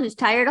 36-year-old who's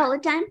tired all the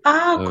time.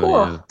 Oh,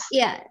 cool. yeah.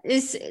 Yeah,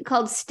 it's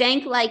called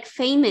Stank Like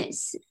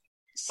Famous.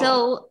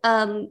 So,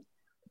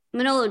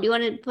 Manolo, do you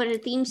want to put a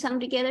theme song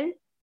together?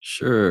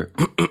 Sure.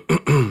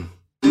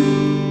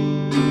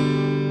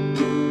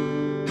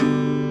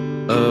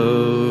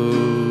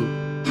 Oh,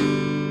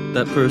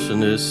 that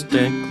person is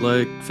stank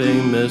like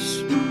famous.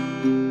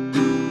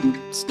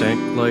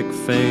 Stank like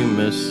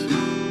famous.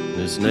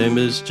 His name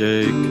is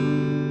Jake.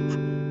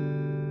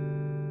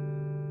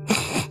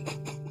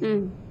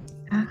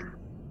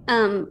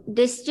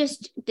 This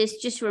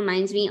just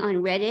reminds me on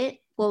Reddit.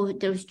 Well,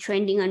 there was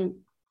trending on.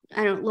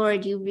 I don't. Laura,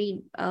 do you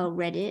read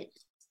Reddit?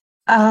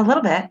 A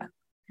little bit.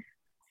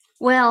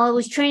 Well, it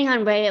was trending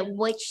on Reddit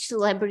which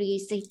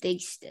celebrities they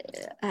think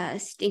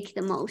stink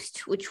the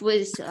most, which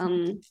was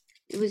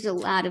it was a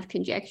lot of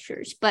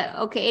conjectures. But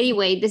okay,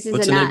 anyway, this is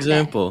What's an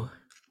example?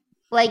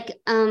 Like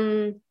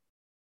there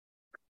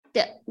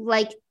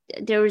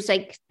was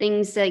like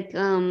things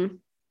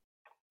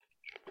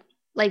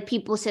like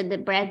people said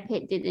that Brad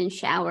Pitt didn't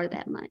shower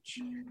that much,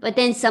 but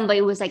then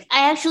somebody was like,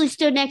 I actually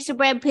stood next to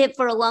Brad Pitt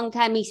for a long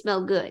time. He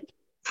smelled good.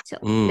 So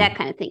that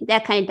kind of thing,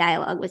 that kind of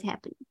dialogue was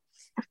happening.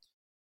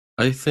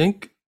 I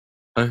think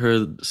I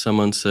heard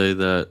someone say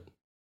that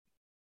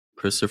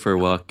Christopher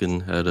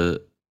Walken had a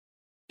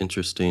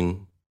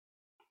interesting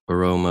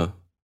aroma.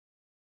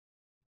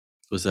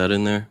 Was that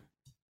in there?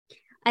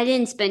 I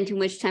didn't spend too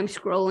much time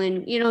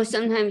scrolling. You know,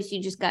 sometimes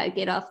you just got to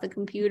get off the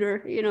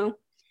computer, you know.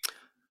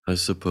 I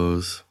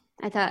suppose.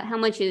 I thought, how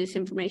much of this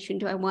information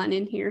do I want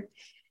in here?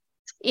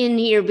 in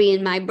here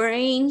being my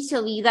brain.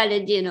 So you got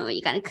to,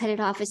 you got to cut it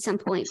off at some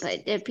point.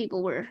 But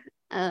people were,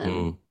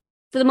 for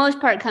the most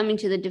part, coming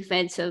to the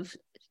defense of.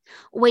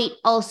 Wait,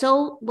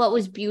 also, what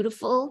was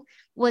beautiful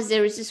was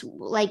there was this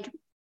like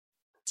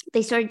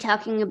they started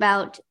talking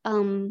about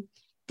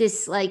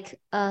this like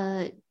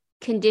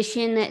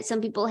condition that some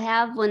people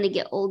have when they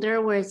get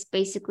older, where it's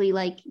basically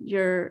like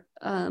your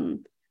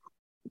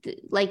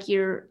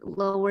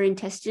lower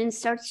intestine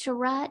starts to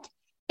rot.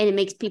 And it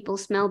makes people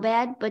smell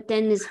bad. But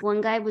then this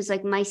one guy was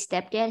like, my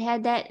stepdad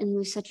had that and he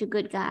was such a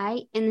good guy.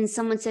 And then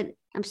someone said,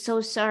 I'm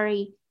so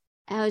sorry.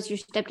 How's your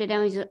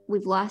stepdad?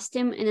 We've lost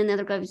him. And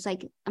another guy was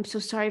like, I'm so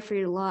sorry for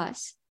your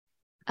loss.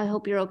 I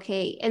hope you're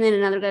okay. And then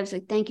another guy was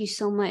like, thank you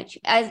so much.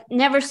 I've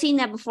never seen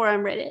that before on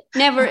Reddit.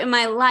 Never in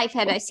my life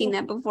had I seen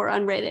that before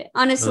on Reddit.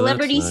 On a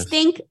celebrity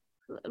stink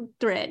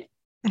thread.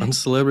 On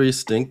celebrity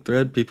stink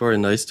thread, people are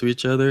nice to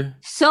each other.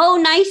 So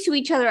nice to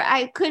each other.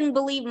 I couldn't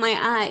believe my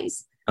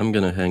eyes. I'm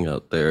going to hang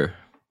out there.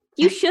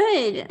 You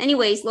should.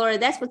 Anyways, Laura,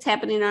 that's what's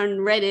happening on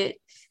Reddit.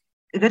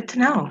 Good to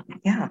know.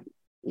 Yeah.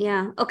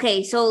 Yeah.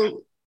 Okay,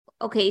 so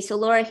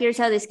Laura, here's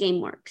how this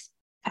game works.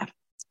 Yeah.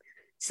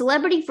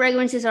 Celebrity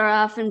fragrances are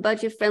often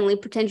budget-friendly,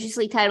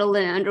 pretentiously titled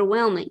and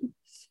underwhelming.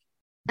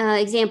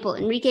 Example,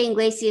 Enrique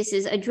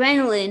Iglesias'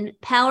 Adrenaline,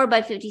 Power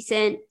by 50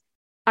 Cent,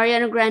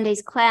 Ariana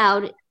Grande's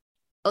Cloud.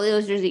 Oh,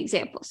 those are the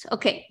examples.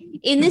 Okay.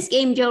 In this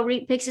game, Joe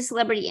picks a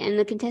celebrity, and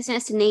the contestant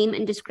has to name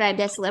and describe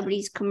that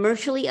celebrity's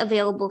commercially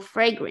available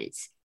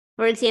fragrance.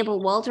 For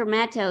example, Walter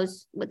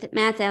Matthau's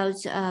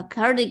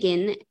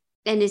cardigan,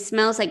 and it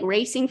smells like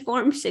racing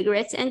form,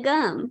 cigarettes, and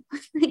gum.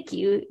 Thank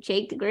you,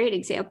 Jake. Great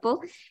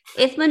example.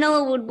 If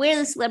Manolo would wear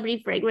the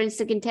celebrity fragrance,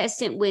 the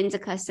contestant wins a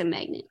custom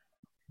magnet.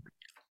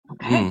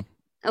 Okay.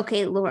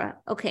 Okay, Laura.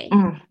 Okay.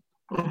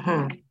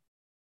 Mm-hmm.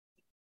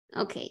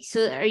 Okay,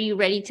 so are you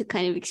ready to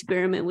kind of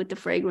experiment with the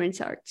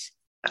fragrance arts?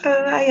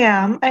 I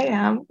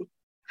am.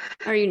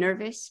 Are you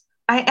nervous?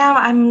 I am.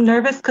 I'm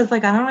nervous because I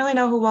don't really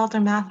know who Walter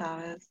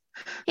Matthau is.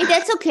 Hey,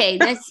 that's okay.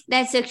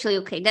 That's actually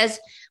okay. That's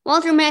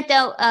Walter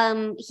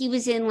Matthau. He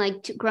was in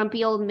like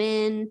Grumpy Old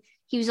Men.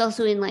 He was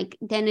also in like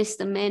Dennis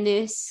the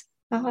Menace.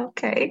 Oh,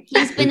 okay.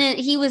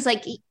 He was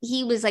like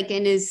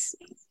in his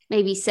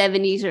maybe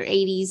 70s or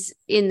 80s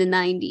in the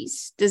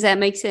 90s. Does that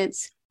make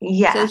sense?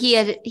 Yeah. So he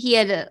had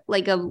a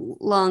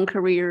long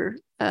career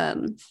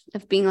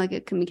of being like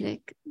a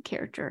comedic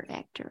character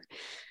actor,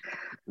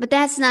 but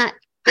that's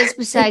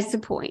besides the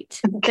point.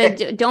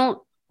 Okay.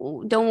 Don't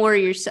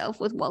worry yourself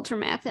with Walter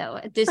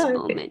Matthau at this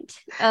moment.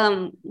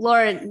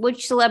 Laura,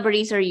 which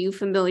celebrities are you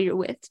familiar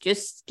with?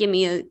 Just give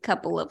me a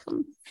couple of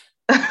them.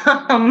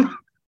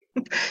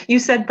 You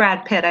said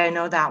Brad Pitt. I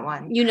know that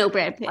one. You know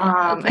Brad Pitt.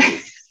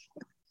 Okay.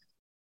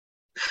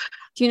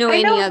 Do you know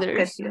any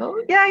others?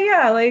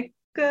 Yeah, like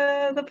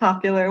the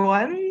popular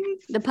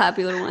ones. The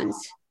popular ones.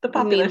 The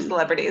popular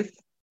celebrities.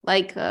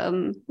 Like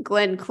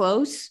Glenn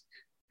Close.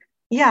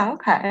 Yeah,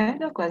 okay. I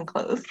know Glenn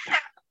Close.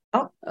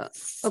 Oh.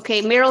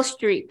 Okay, Meryl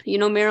Streep. You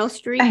know Meryl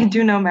Streep? I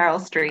do know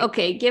Meryl Streep.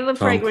 Okay, give a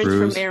fragrance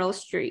for Meryl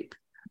Streep.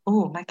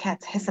 Oh, my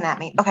cat's hissing at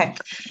me. Okay.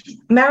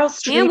 Meryl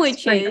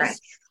Streep's fragrance.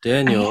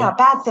 Daniel. Yeah,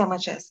 bad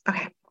sandwiches.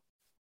 Okay.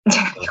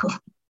 Daniel.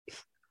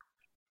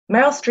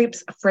 Meryl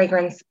Streep's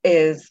fragrance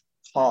is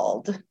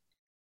called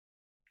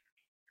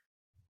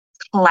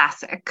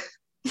Classic.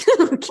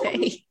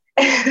 Okay.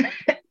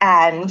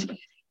 And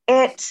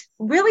it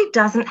really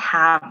doesn't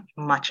have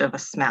much of a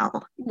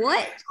smell.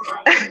 What?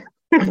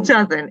 It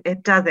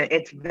doesn't.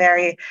 It's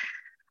very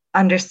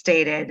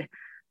understated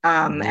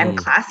and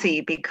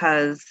classy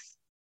because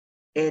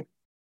it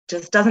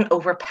just doesn't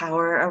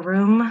overpower a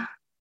room.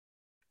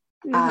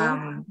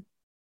 Mm-hmm.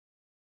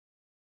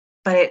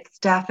 But it's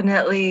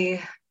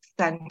definitely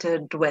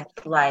scented with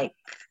like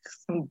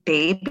some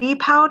baby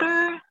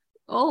powder.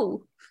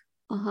 Oh.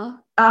 Uh-huh.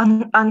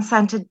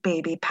 Unscented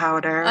baby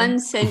powder.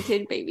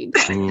 Unscented baby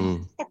powder.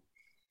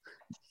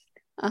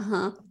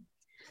 Uh-huh.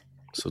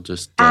 So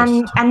just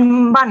dust.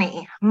 And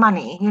money,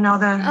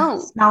 the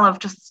smell of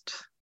just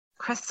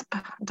crisp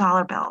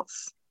dollar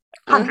bills,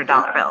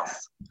 $100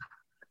 bills.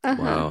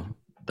 Uh-huh. Wow,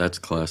 that's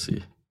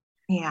classy.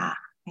 Yeah.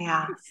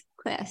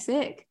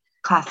 Classic.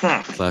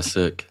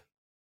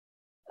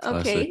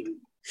 Okay.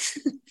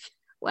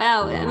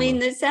 Wow. I mean,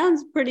 this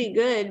sounds pretty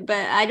good,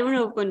 but I don't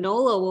know if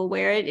Manolo will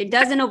wear it. It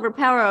doesn't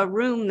overpower a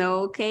room,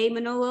 though. Okay,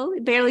 Manolo?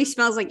 It barely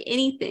smells like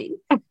anything.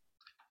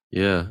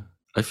 Yeah.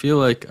 I feel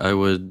like I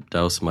would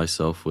douse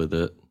myself with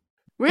it.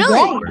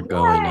 Really? Before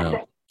going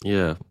out.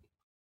 Yeah.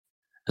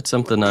 That's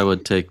something I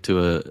would take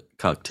to a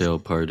cocktail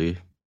party,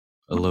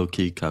 a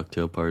low-key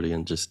cocktail party,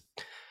 and just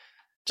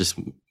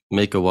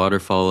make a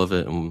waterfall of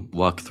it and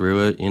walk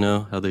through it. You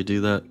know how they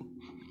do that?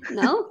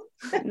 No,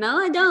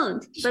 I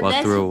don't. Just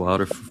walk through a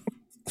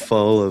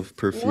waterfall of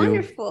perfume.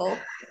 Wonderful.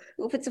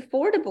 If it's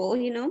affordable,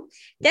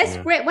 That's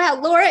great. Wow,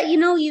 Laura,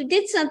 you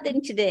did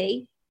something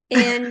today.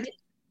 And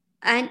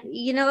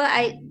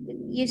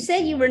you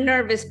said you were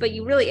nervous, but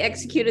you really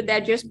executed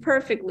that just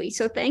perfectly.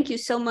 So thank you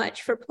so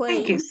much for playing.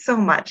 Thank you so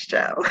much,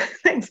 Joe.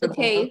 Thanks.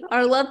 Okay.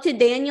 Our love to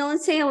Daniel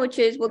and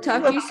sandwiches. We'll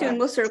talk to you soon.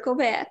 We'll circle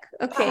back.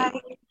 Okay.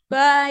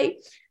 Bye.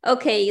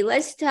 Okay,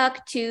 let's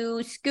talk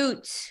to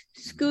Scoots.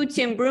 Scoots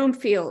in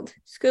Broomfield.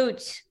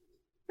 Scoots,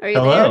 are you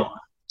Hello, there?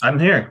 I'm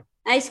here.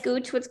 Hi,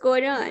 Scoots. What's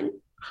going on?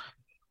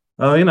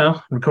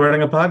 Oh,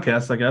 recording a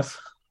podcast, I guess.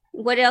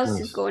 What else is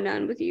Nice. going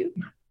on with you?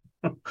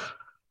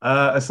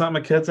 I sent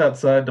my kids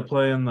outside to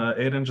play in the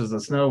 8 inches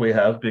of snow we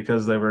have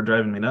because they were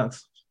driving me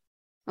nuts.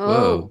 Oh,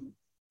 Whoa.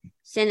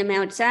 send them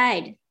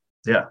outside.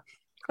 Yeah.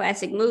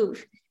 Classic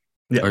move.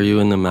 Yeah. Are you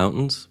in the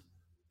mountains?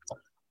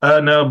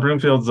 No,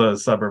 Broomfield's a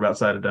suburb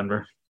outside of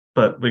Denver,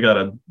 but we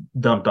got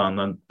dumped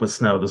on with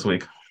snow this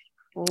week.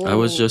 I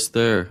was Oh. just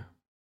there.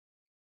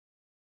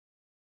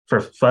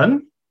 For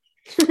fun?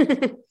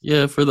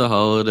 Yeah, for the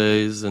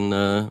holidays, and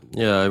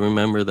yeah, I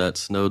remember that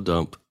snow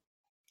dump.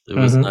 It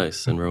was Mhm.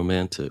 nice and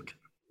romantic.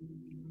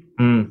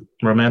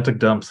 Romantic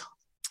dumps.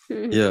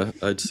 Yeah,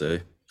 I'd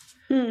say.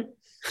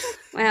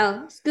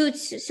 Wow,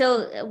 Scoots.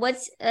 So,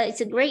 what's?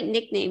 It's a great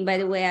nickname, by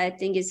the way. I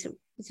think it's.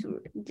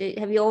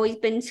 Have you always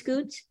been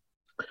Scoots?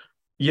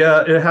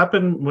 Yeah, it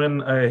happened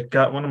when I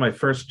got one of my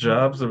first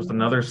jobs. There was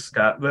another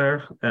Scott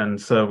there,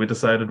 and so we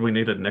decided we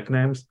needed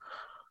nicknames.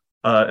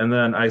 And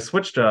then I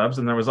switched jobs,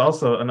 and there was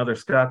also another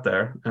Scott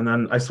there. And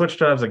then I switched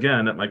jobs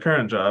again at my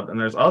current job, and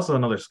there's also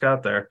another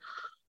Scott there.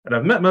 And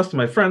I've met most of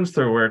my friends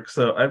through work,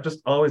 so I've just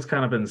always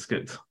kind of been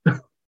Scoots.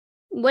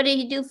 What do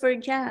you do for a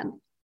job?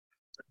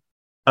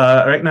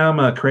 Right now, I'm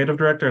a creative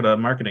director at a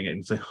marketing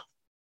agency.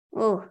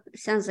 Oh,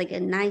 sounds like a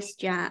nice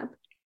job.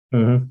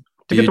 Mm-hmm.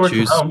 Do I get to you work from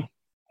choose? home.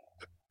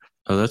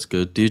 Oh, that's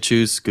good. Do you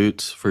choose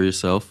Scoots for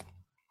yourself?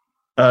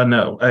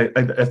 No,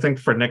 I think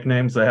for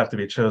nicknames, they have to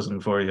be chosen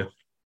for you.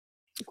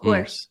 Of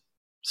course.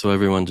 So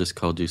everyone just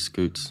called you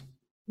Scoots.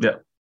 Yeah.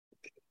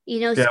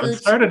 You know, Yeah, it Scoots.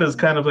 started as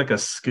kind of like a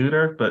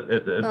scooter, but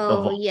it Oh,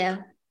 evolved. yeah.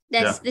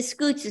 That's the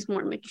Scoots is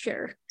more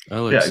mature. I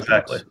like Yeah, Scoots.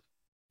 exactly.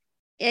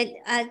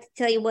 I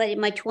tell you what, in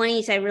my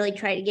 20s, I really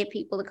tried to get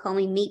people to call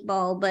me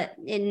Meatball, but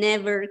it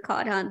never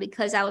caught on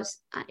because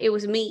it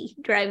was me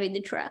driving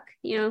the truck,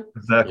 you know?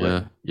 Exactly.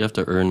 Yeah, you have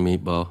to earn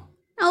meatball.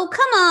 Oh,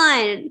 come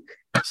on.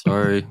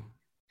 Sorry.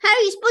 How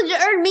are you supposed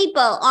to earn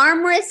Meatball?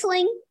 Arm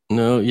wrestling?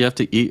 No, you have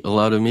to eat a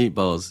lot of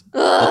meatballs.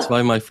 That's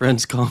why my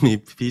friends call me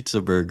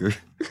Pizza Burger.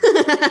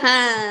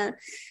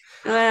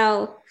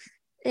 Well,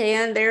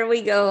 and there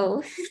we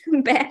go.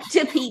 Back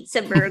to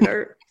Pizza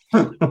Burger.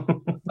 I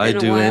Been a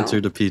do while.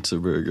 answer to Pizza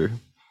Burger.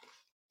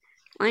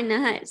 Why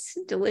not? It's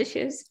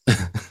delicious.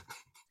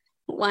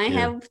 Why Yeah.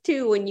 have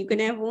two when you can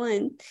have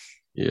one?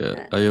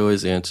 Yeah, I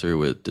always answer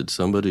with, did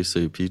somebody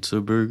say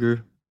Pizza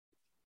Burger?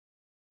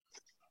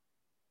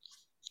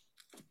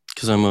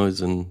 Because I'm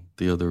always in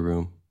the other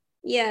room.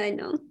 Yeah, I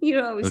know.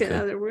 You're always in Okay.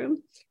 the other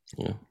room.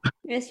 Yeah.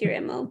 That's your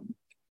MO.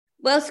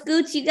 Well,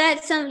 Scoots, you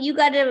got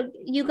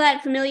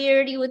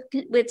familiarity with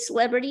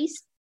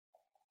celebrities?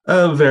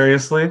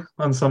 Variously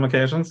on some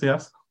occasions,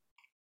 yes.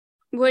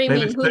 What do you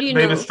mean? Who do you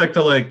maybe know? stick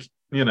to late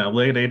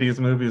 80s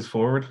movies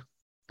forward.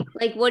 What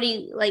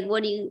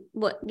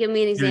give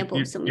me an example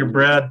Your, of someone. your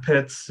Brad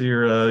Pitts,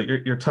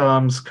 your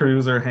Toms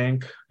Cruise or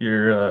Hank,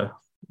 your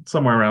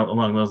somewhere around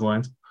along those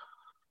lines.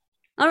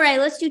 All right,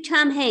 let's do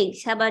Tom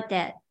Hanks. How about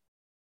that?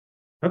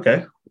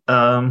 Okay.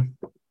 Tom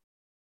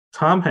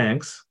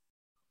Hanks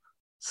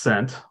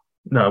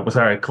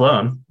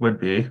cologne would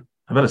be,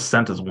 I bet his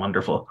scent is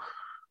wonderful.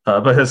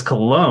 But his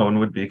cologne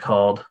would be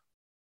called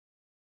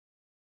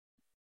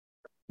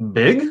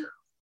Big.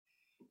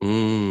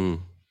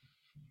 Mm.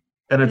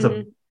 And it's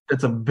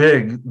a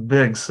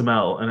big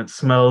smell, and it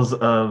smells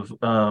of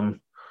a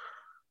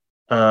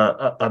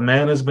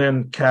man has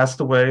been cast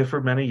away for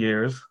many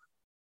years.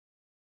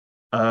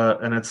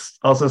 And it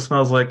also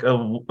smells like a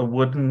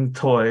wooden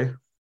toy.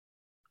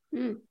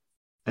 Mm.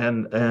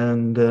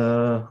 And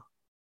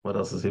what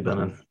else has he been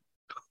in?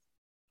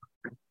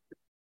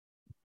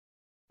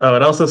 Oh,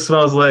 it also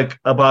smells like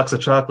a box of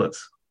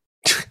chocolates.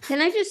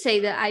 Can I just say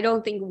that I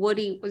don't think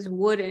Woody was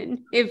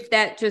wooden, if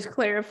that just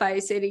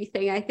clarifies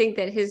anything. I think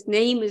that his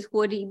name is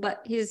Woody,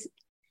 but he's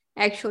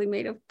actually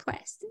made of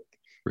plastic.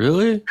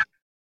 Really?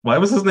 Why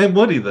was his name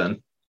Woody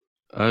then?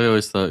 I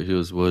always thought he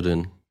was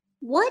wooden.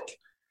 What?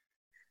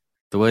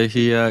 The way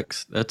he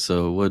acts, that's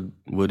a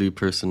woody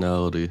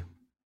personality.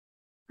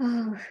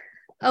 Oh,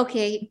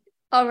 okay.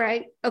 All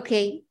right.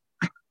 Okay.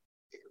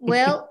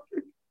 Well,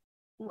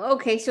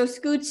 okay. So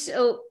Scoots,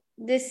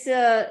 this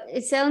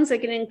it sounds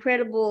like an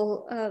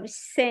incredible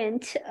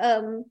scent.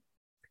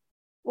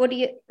 What do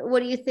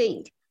you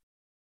think?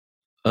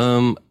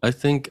 I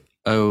think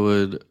I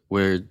would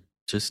wear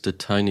just a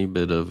tiny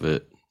bit of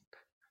it.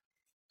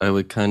 I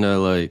would kind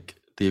of like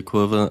the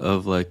equivalent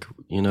of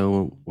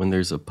when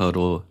there's a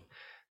puddle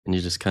and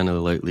you just kind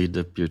of lightly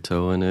dip your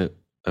toe in it.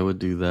 I would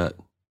do that.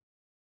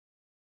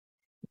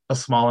 A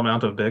small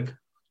amount of Big.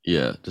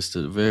 Yeah, just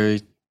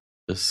a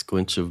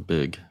squinch of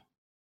Big.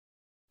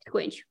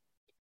 Squinch.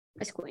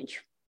 A squinch.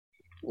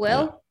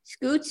 Well,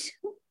 Scoots,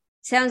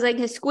 sounds like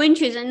a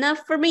squinch is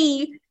enough for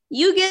me.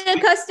 You get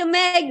a custom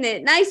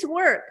magnet. Nice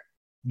work.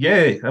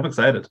 Yay, I'm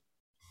excited.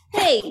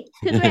 Hey,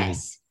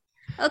 congrats.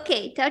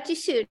 Okay, talk to you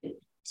soon.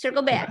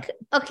 Circle back.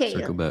 Okay,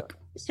 Circle back.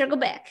 circle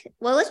back.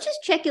 Well, let's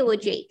just check in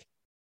with Jake.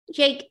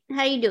 Jake,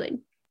 how you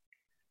doing?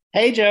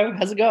 Hey, Joe.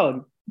 How's it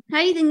going? How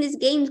do you think this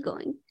game's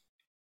going?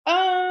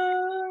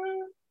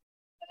 About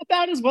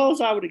as well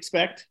as I would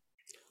expect.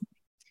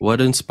 What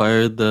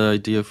inspired the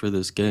idea for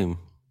this game?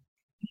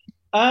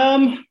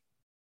 I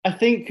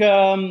think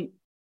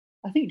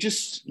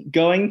just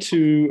going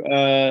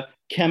to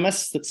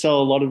chemists that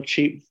sell a lot of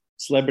cheap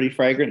celebrity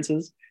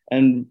fragrances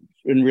and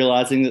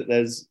realizing that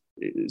there's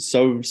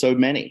so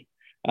many,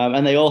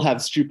 and they all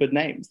have stupid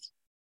names.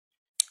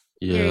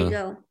 Yeah. There you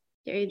go.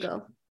 There you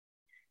go.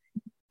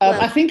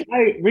 I think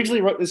I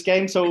originally wrote this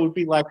game so it would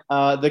be like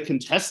the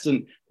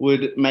contestant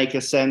would make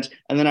a scent,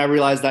 and then I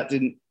realized that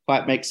didn't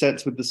quite make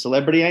sense with the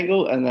celebrity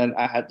angle, and then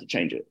I had to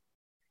change it.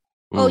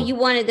 Oh, you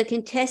wanted the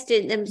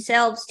contestant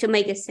themselves to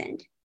make a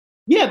scent.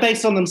 Yeah,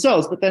 based on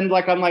themselves. But then,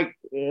 like, I'm like,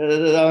 I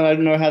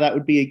don't know how that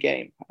would be a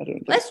game. I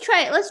don't. Let's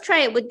try it. Let's try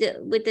it with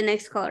the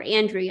next caller,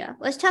 Andrea.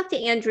 Let's talk to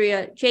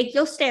Andrea. Jake,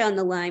 you'll stay on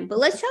the line, but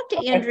let's talk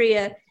to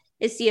Andrea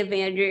and see if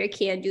Andrea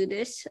can do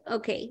this.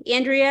 Okay,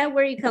 Andrea,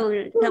 where are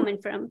you coming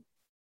from?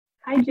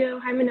 Hi, Joe.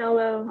 Hi,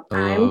 Manolo.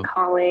 I'm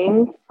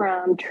calling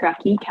from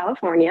Truckee,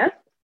 California.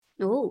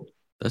 Oh,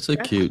 that's a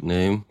cute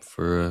name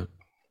for a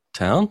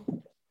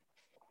town.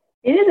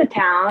 It is a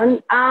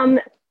town.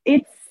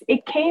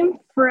 It came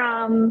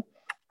from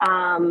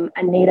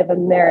a Native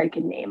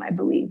American name, I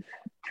believe,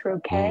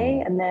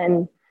 Troquet, and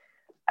then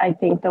I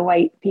think the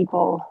white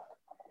people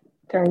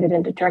turned it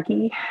into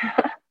Truckee.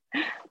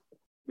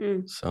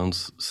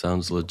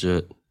 Sounds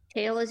legit.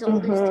 Tale as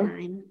old as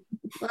time.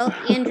 Well,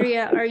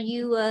 Andrea, are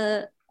you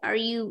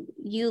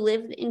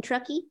live in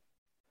Truckee?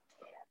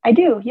 I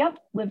do. Yep,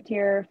 lived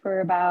here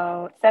for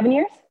about 7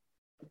 years.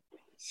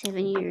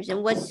 7 years.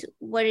 And what's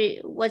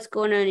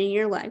going on in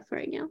your life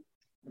right now?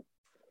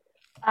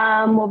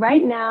 Well,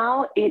 right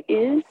now it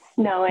is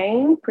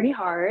snowing pretty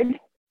hard.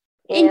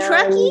 In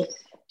Truckee?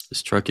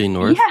 Is Truckee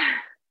north? Yeah,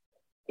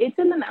 it's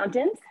in the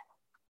mountains.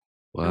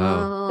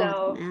 Wow.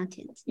 So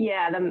mountains.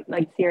 Yeah,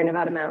 the Sierra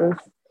Nevada mountains.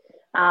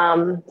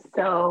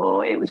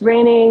 So it was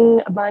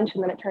raining a bunch,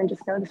 and then it turned to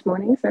snow this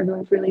morning. So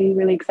everyone's really,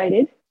 really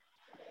excited.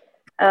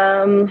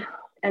 And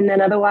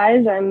then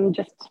otherwise, I'm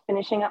just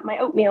finishing up my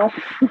oatmeal.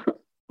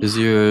 Is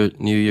your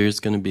New Year's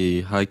going to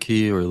be high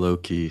key or low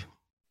key?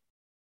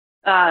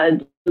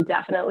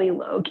 Definitely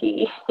low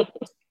key.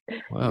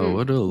 Wow,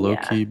 what a low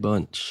key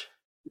bunch.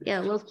 Yeah,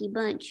 low key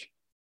bunch.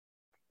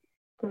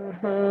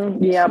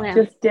 Yeah, Wow.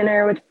 just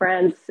dinner with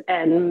friends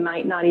and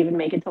might not even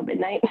make it till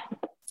midnight.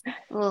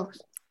 Oh,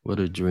 What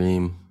a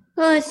dream.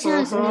 oh, it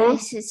sounds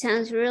nice. It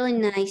sounds really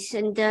nice.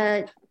 And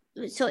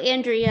so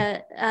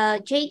Andrea,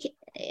 Jake,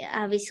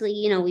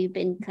 obviously, we've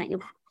been kind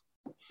of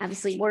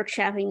obviously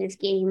workshopping this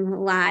game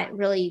a lot,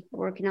 really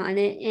working on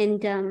it.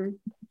 And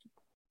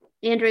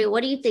Andrea,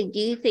 what do you think? Do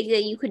you think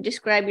that you could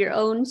describe your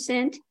own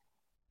scent?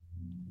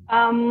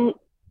 I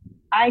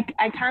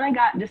kind of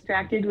got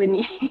distracted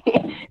when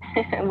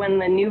when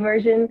the new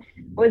version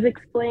was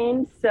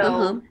explained.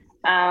 So,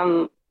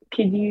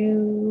 could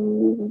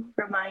you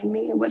remind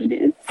me what it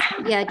is?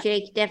 Yeah,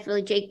 Jake,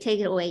 definitely. Jake, take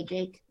it away,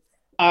 Jake.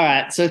 All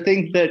right. So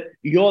think that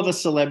you're the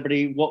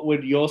celebrity. What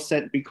would your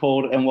scent be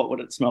called, and what would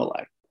it smell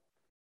like?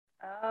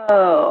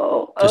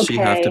 Oh, okay. Does she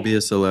have to be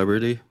a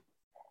celebrity?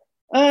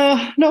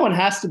 No one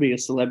has to be a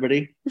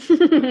celebrity.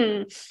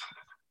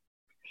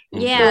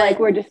 Yeah. So like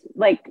we're just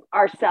like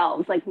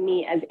ourselves, like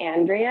me as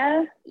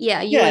Andrea.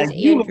 Yeah, you as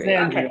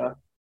Andrea.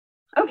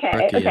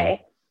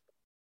 Okay.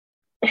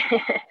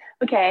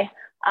 Okay.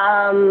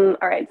 All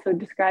right. So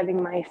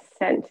describing my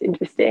scent,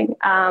 interesting.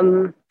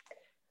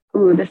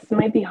 This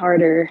might be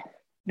harder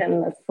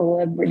than the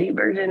celebrity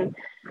version.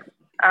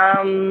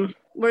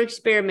 We're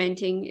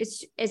experimenting.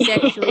 It's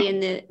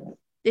actually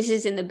this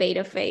is in the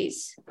beta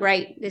phase,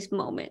 right? This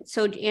moment.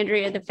 So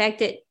Andrea, the fact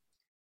that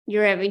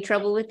you're having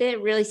trouble with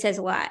it really says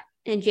a lot.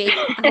 And Jake,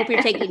 I hope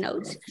you're taking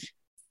notes.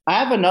 I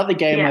have another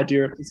game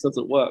idea if this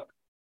doesn't work.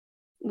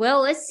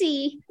 Well, let's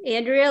see.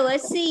 Andrea,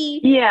 let's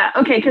see. Yeah,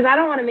 okay, because I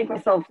don't want to make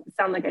myself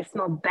sound like I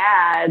smell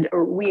bad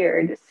or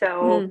weird.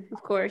 So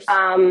of course.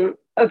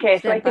 Okay,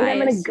 so I think I'm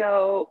gonna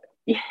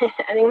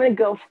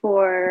go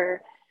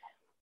for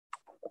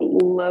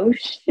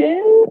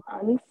lotion,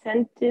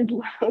 unscented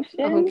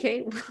lotion.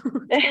 Okay.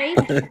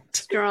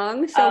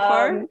 Strong so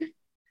far.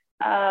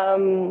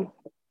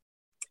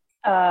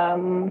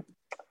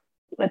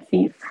 Let's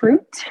see,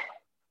 fruit.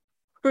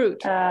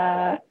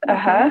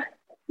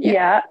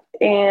 Yeah.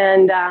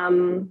 And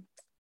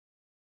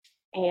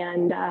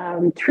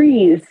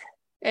trees.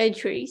 And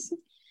trees.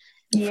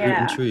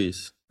 Yeah.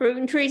 Fruit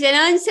and trees. And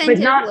unscented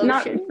but not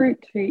lotion.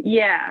 Fruit tree.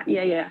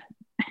 Yeah.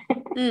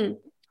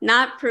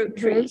 Not fruit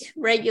trees,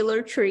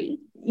 regular tree.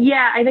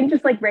 Yeah, I think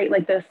just like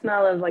the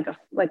smell of like a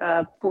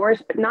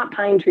forest, but not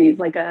pine trees,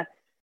 like a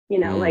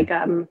like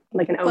an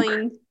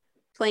oak.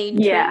 Plain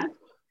tree. Yeah.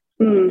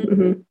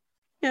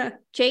 Yeah.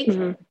 Jake,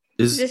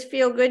 does this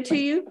feel good to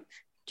you?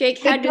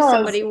 Jake, how does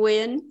somebody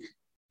win?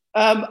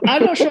 I'm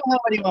not sure how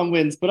anyone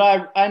wins, but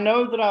I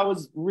know that I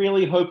was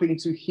really hoping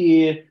to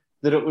hear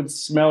that it would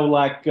smell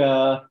like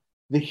the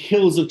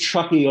hills of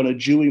Truckee on a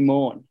dewy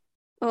morn.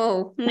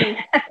 Oh,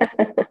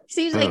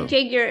 seems like Oh.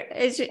 Jake,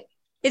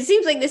 it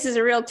seems like this is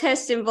a real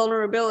test in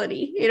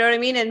vulnerability. You know what I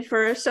mean? And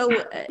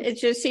it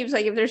just seems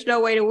like if there's no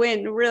way to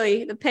win,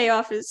 really, the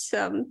payoff is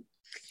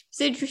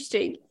it's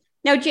interesting.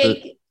 Now,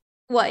 Jake,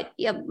 what?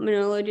 Yeah,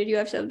 Manolo, did you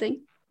have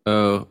something?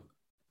 Oh,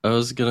 I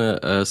was gonna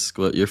ask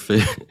what your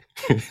favorite.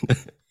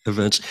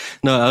 Eventually,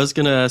 no, I was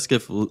gonna ask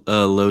if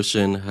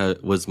lotion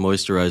was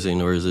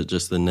moisturizing or is it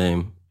just the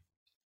name?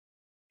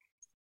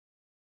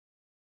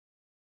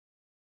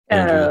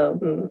 Andrea.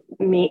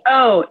 Me.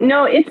 Oh,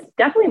 no, it's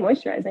definitely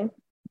moisturizing.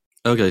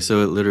 Okay,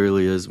 so it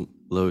literally is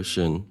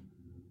lotion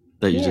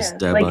that you just Yeah,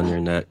 dab like- on your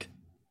neck.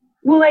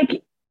 Well,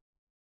 like,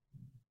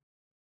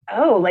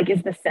 oh, like,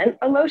 is the scent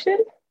a lotion?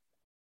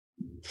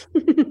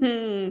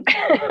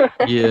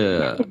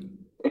 Yeah,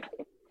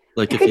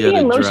 like It if could you be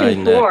had in a dry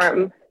lotion neck.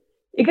 form.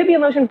 It could be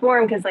in lotion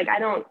form because, like, I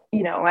don't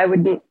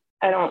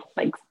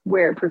like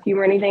wear perfume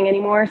or anything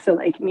anymore. So,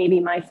 like, maybe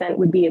my scent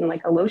would be in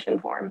like a lotion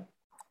form.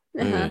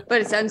 Right.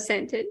 But it's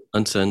unscented.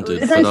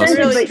 Unscented, It's but also unscented,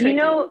 really but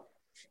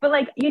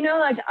tricky.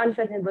 like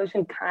unscented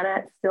lotion kind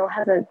of still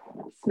has a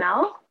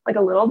smell, like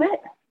a little bit.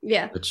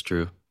 Yeah. that's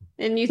true.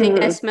 And you think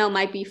that Mhm. smell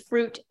might be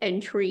fruit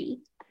and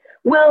tree.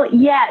 Well,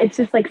 yeah, it's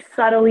just like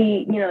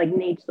subtly, like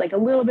nature, like a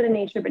little bit of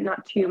nature, but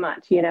not too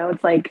much.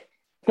 It's like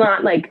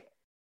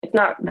it's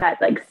not that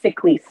like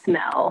sickly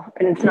smell,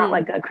 and it's not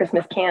like a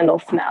Christmas candle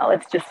smell.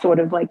 It's just sort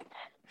of like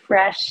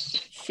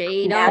fresh.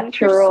 Shade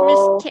Natural.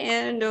 on Christmas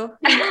candle.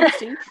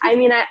 Interesting. I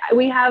mean,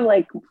 we have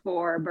like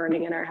 4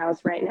 burning in our house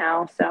right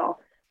now, so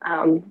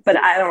but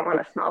I don't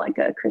want to smell like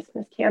a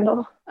Christmas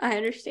candle I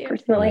understand.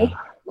 personally.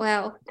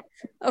 Wow.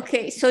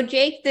 Okay, so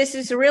Jake, this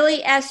is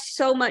really asked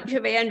so much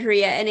of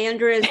Andrea, and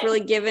Andrea has really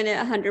given it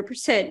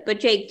 100%. But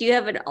Jake, do you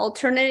have an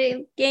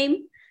alternative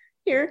game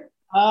here?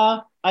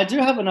 I do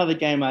have another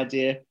game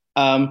idea.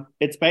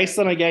 It's based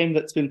on a game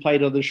that's been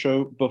played on the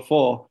show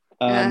before.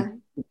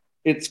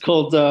 It's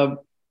called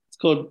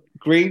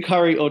Green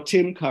Curry or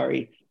Tim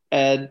Curry,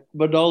 and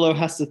Manolo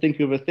has to think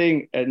of a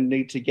thing and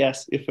need to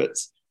guess if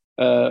it's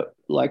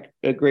like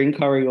a green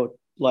curry or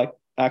like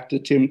actor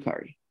Tim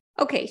Curry.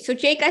 Okay, so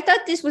Jake, I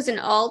thought this was an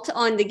alt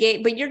on the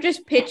game, but you're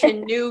just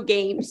pitching new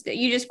games. That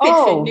you just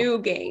pitched a new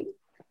game.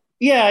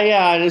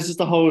 Yeah. This is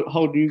the whole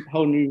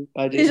new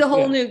idea. It's a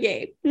whole new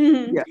game.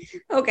 Mhm. Yeah.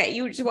 Okay,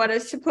 you just want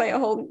us to play a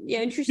whole You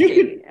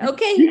interesting. can-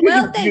 Okay, you can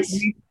well, just thanks.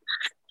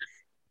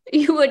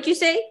 mute What'd you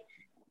say?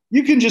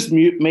 You can just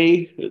mute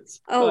me.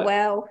 It's Oh fine.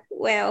 wow.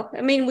 Well,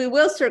 I mean, we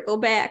will circle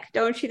back,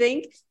 don't you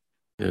think?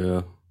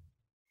 Yeah.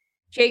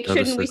 Jake, Gotta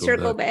shouldn't we circle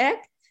circle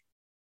back?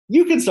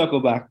 You can circle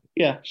back.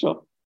 Yeah,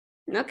 sure.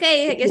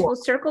 Okay, I guess we'll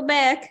circle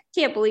back.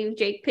 Can't believe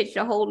Jake pitched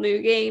a whole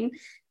new game.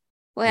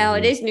 Wow,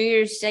 it is New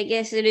Year's. I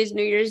guess it is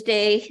New Year's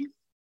Day.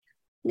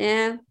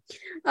 Yeah.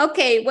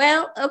 Okay,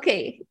 well,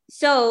 okay.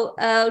 So,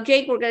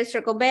 Jake, we're going to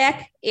circle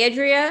back.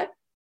 Andrea,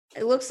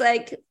 it looks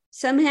like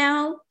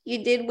somehow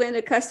you did win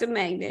a custom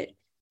magnet.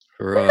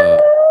 Hurrah.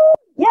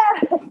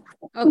 Yeah.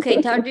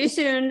 Okay, talk to you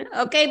soon.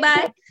 Okay,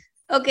 bye.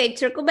 Okay,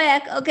 circle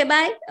back. Okay,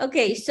 bye.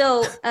 Okay,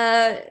 so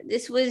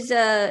this was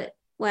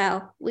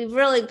wow, we've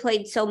really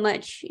played so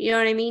much, you know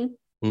what I mean?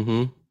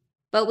 Mm-hmm.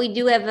 But we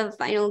do have a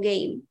final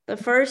game. But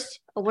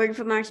first, a word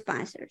from our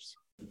sponsors.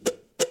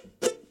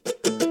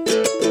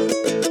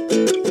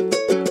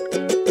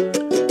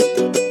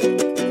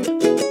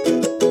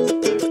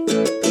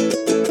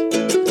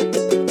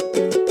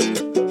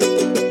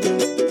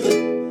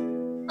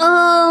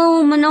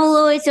 Oh,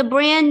 Manolo, it's a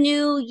brand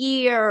new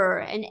year,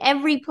 and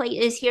Every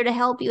Plate is here to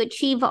help you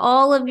achieve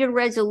all of your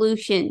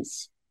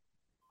resolutions.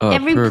 Oh,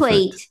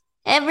 perfect.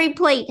 Every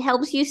Plate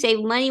helps you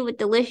save money with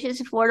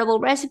delicious, affordable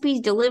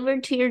recipes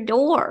delivered to your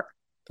door.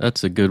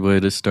 That's a good way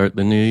to start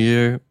the new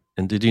year.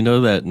 And did you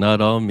know that not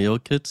all meal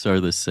kits are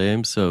the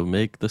same? So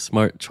make the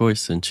smart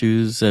choice and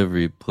choose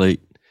Every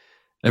Plate.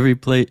 Every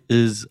Plate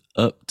is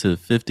up to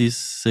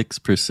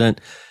 56%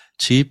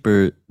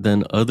 cheaper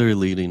than other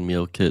leading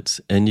meal kits,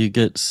 and you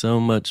get so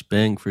much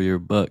bang for your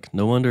buck.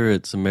 No wonder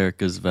it's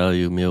America's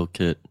value meal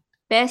kit.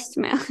 It's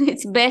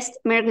America's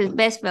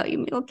best value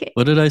meal kit.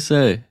 What did I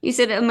say? You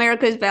said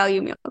America's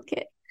value meal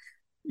kit.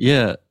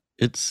 Yeah,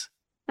 it's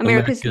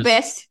America's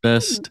best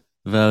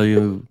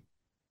value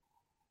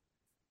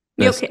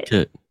meal best kit.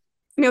 kit.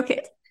 Meal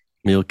kit.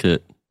 Meal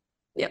kit.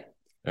 Yep.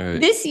 All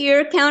right. This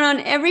year, count on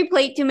Every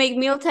Plate to make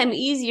mealtime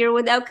easier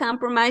without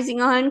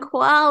compromising on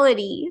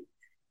quality.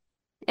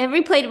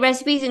 Every Plate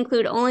recipes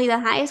include only the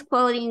highest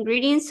quality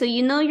ingredients, so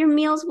you know your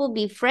meals will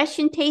be fresh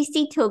and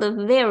tasty till the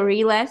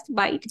very last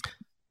bite.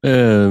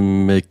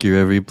 Make your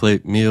Every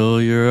Plate meal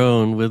your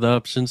own with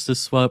options to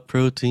swap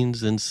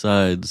proteins and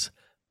sides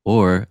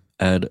or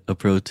add a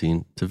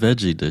protein to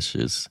veggie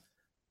dishes.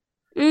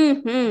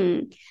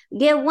 Mm-hmm.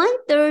 Get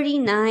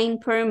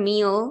 $1.39 per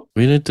meal.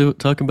 We need to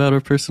talk about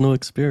our personal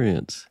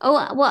experience.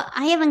 Oh, well,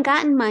 I haven't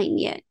gotten mine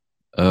yet.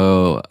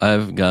 Oh,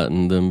 I've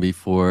gotten them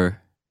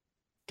before.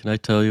 Can I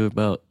tell you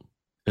about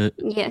it?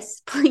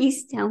 Yes,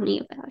 please tell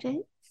me about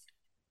it.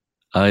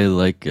 I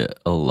like it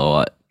a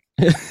lot.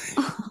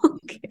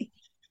 Okay.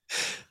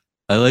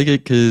 I like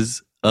it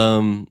because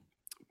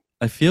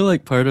I feel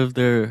like part of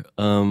their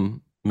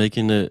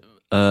making it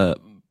a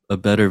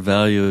better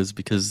value is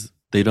because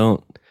they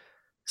don't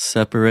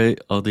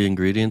separate all the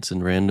ingredients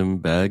in random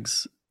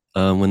bags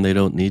when they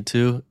don't need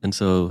to, and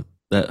so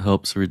that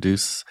helps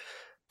reduce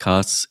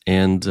costs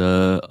and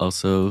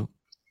also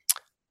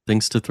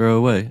things to throw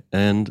away.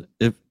 And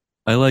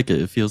I like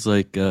it. It feels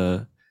like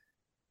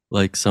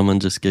someone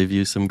just gave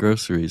you some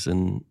groceries,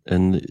 and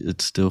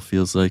it still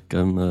feels like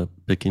I'm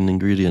picking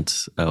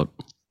ingredients out.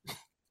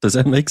 Does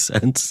that make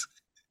sense?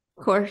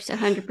 Of course,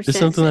 100%. There's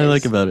something I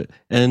like about it,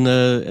 and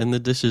the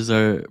dishes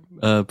are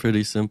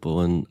pretty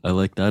simple, and I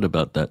like that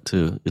about that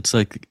too. It's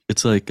like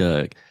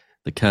the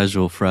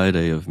casual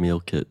Friday of meal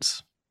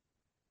kits.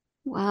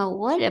 Wow,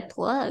 what a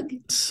plug!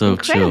 So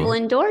incredible chill.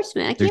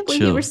 endorsement. I can't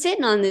believe you were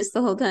sitting on this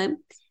the whole time.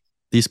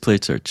 These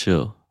plates are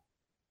chill.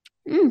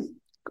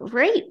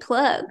 Great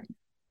plug.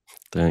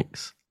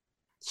 Thanks.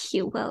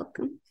 You're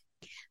welcome.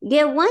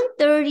 Get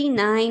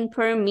 $139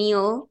 per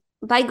meal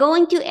by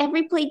going to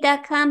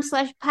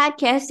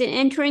everyplate.com/podcast and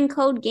entering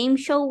code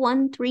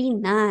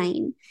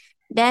GameShow139.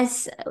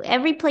 That's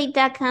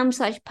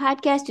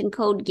everyplate.com/podcast and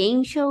code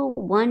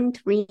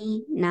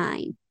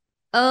GameShow139.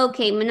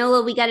 Okay,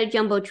 Manolo, we got a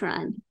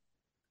Jumbotron.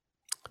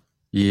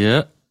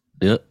 Yeah.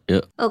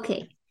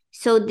 Okay,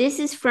 so this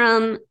is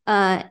from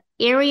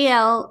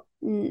Ariel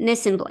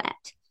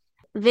Nissenblatt.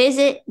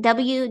 Visit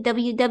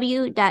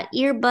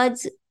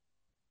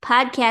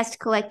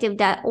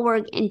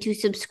www.earbudspodcastcollective.org and to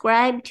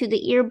subscribe to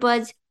the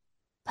Earbuds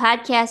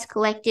Podcast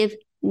Collective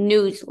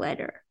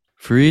newsletter.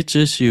 For each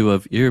issue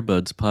of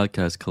Earbuds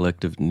Podcast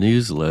Collective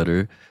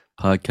newsletter,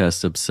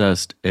 Podcast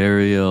Obsessed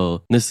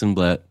Ariel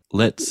Nissenblatt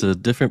lets a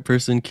different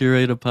person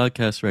curate a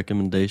podcast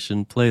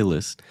recommendation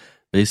playlist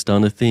based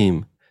on a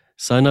theme.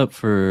 Sign up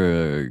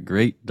for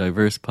great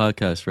diverse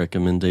podcast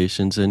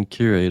recommendations and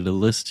curate a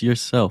list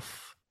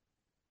yourself.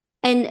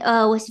 And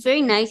what's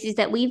very nice is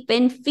that we've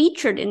been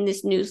featured in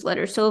this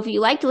newsletter. So if you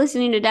liked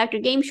listening to Dr.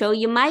 Game Show,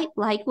 you might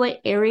like what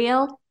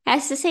Ariel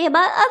has to say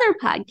about other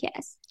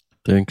podcasts.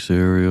 Thanks,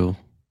 Ariel.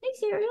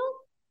 Thanks, Ariel.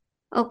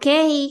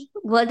 Okay,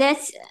 well,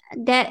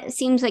 that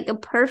seems like a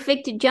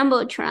perfect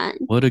Jumbotron.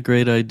 What a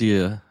great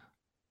idea.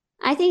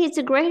 I think it's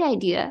a great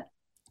idea.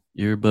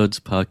 Earbuds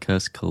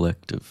Podcast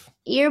Collective.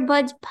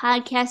 Earbuds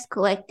Podcast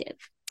Collective.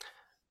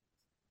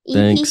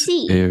 Thanks,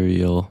 EPC.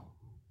 Ariel.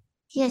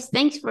 Yes,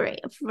 thanks for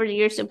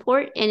your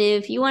support. And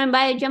if you want to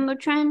buy a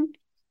Jumbotron,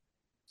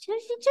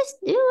 just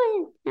do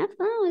it. Have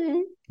fun with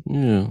it.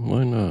 Yeah,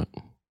 why not?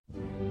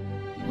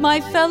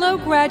 My fellow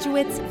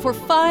graduates, for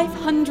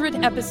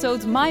 500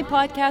 episodes, my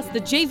podcast,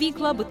 The JV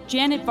Club with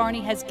Janet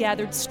Varney, has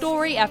gathered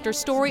story after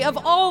story of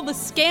all the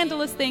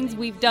scandalous things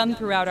we've done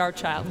throughout our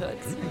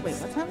childhoods. Wait,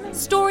 what's happening?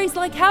 Stories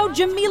like how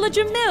Jamila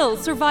Jamil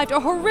survived a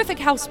horrific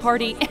house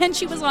party and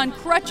she was on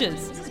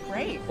crutches. This is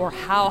great. Or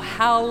how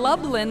Hal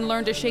Lublin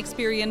learned a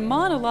Shakespearean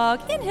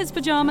monologue in his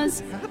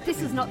pajamas.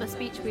 This is not the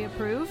speech we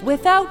approve.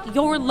 Without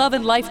your love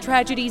and life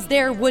tragedies,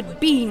 there would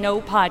be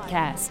no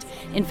podcast.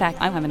 In fact,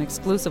 I'll have an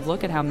exclusive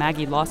look at how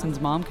Maggie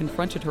Lawson's mom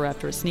confronted her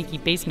after a sneaky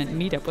basement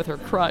meetup with her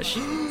crush.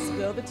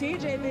 Spill the tea,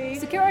 JV.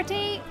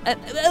 Security.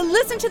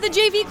 Listen to the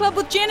JV Club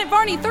with Janet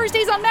Varney,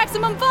 Thursdays on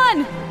Maximum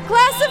Fun.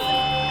 Class of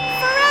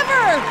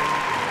Forever.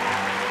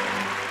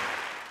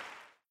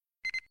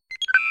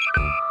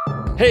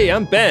 Hey,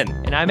 I'm Ben.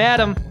 And I'm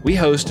Adam. We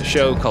host a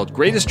show called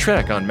Greatest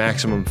Trek on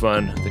Maximum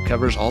Fun that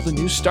covers all the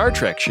new Star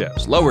Trek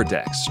shows, Lower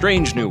Decks,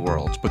 Strange New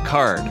Worlds,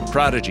 Picard,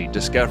 Prodigy,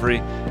 Discovery,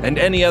 and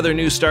any other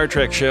new Star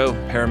Trek show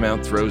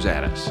Paramount throws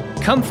at us.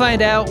 Come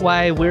find out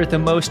why we're the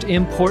most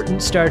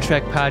important Star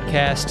Trek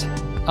podcast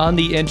on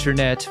the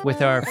internet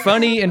with our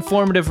funny,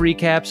 informative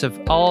recaps of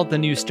all the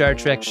new Star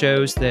Trek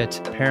shows that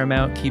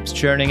Paramount keeps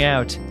churning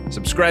out.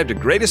 Subscribe to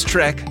Greatest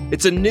Trek.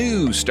 It's a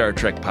new Star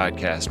Trek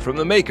podcast from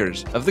the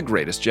makers of The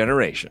Greatest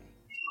Generation.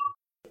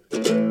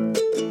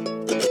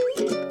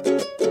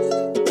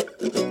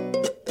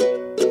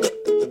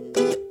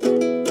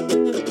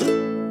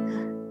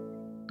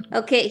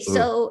 Okay,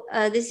 so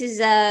this is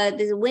a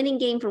winning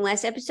game from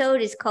last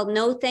episode. It's called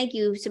No Thank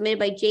You, submitted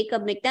by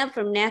Jacob McNutt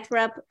from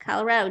Nathrop,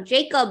 Colorado.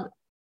 Jacob,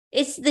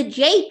 it's the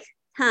Jake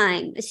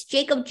time. It's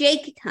Jacob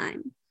Jake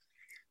time.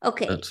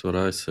 Okay. That's what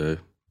I say.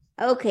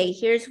 Okay,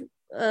 here's you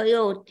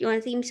want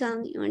a theme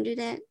song? You want to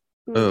do that?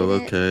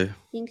 Okay.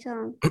 Theme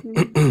song.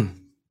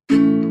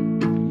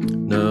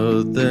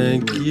 No,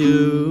 thank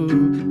you.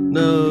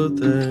 No,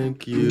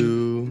 thank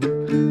you.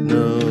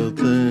 No,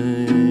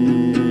 thank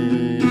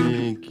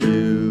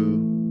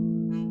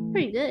you.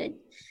 Pretty good.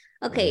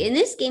 Okay, in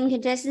this game,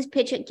 contestants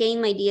pitch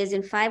game ideas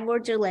in 5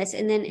 words or less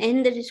and then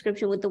end the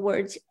description with the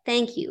words,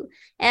 thank you,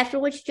 after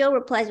which Joe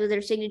replies with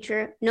her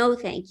signature, no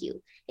thank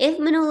you. If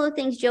Manolo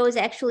thinks Joe is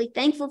actually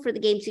thankful for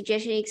the game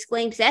suggestion, he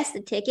exclaims, that's the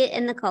ticket,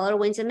 and the caller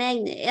wins a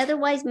magnet.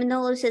 Otherwise,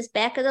 Manolo says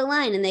back of the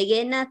line and they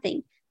get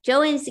nothing.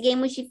 Joe ends the game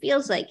when she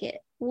feels like it.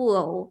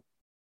 Whoa.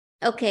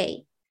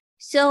 Okay,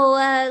 so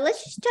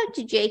let's just talk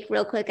to Jake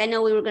real quick. I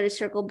know we were going to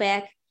circle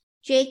back.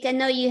 Jake, I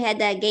know you had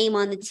that game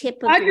on the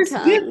tip of your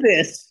tongue. I just did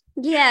this.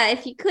 Yeah,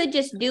 if you could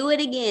just do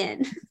it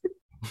again.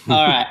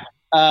 All right.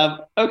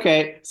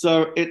 Okay,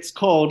 so it's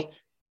called,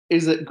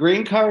 is it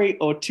green curry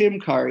or Tim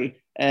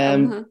Curry?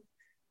 Uh-huh.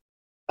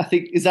 I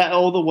think, is that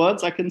all the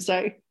words I can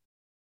say?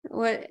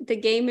 What the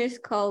game is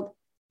called?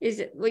 Is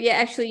it? Well, yeah,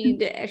 actually, you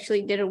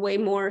did it way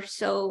more.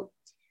 So,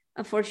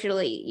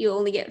 unfortunately, you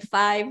only get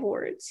 5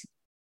 words.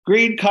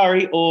 Green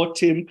curry or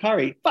Tim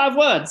Curry? 5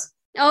 words.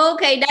 Oh,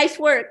 okay, nice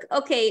work.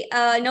 Okay,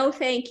 no,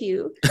 thank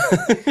you.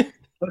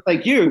 No,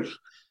 thank you.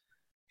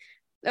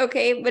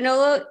 Okay,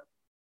 Manolo.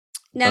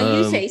 Now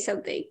you say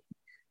something.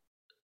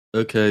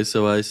 Okay,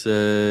 so I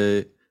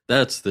say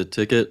that's the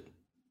ticket.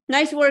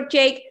 Nice work,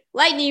 Jake.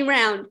 Lightning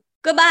round.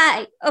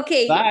 Goodbye.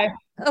 Okay. Bye.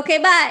 Okay,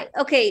 bye.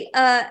 Okay,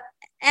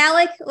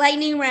 Alec,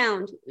 lightning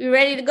round. You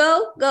ready to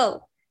go?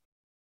 Go.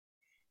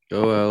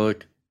 Go,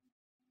 Alec.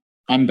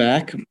 I'm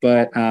back,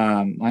 but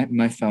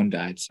my phone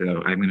died,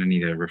 so I'm gonna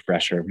need a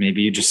refresher.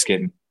 Maybe you just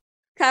skip.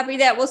 Copy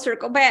that. We'll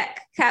circle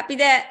back. Copy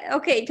that.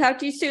 Okay, talk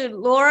to you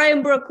soon. Laura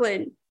in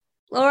Brooklyn.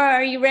 Laura,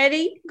 are you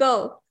ready?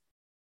 Go.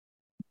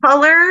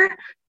 Color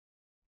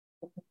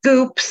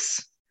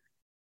goops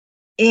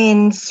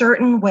in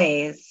certain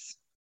ways.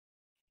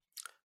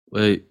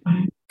 Wait,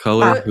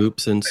 color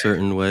hoops in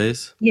certain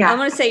ways? I'm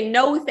going to say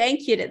no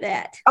thank you to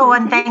that. Oh,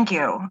 and thank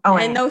you. Oh,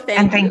 and no thank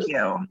and you. thank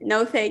you.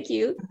 No thank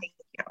you.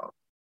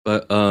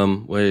 But,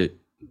 wait.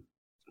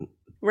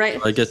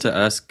 Right. Do I get to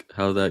ask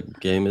how that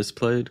game is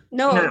played?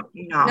 No.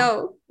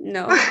 No.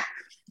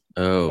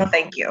 Oh. No,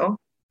 thank you.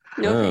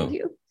 No, thank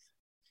you.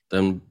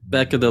 Then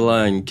back of the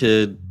line,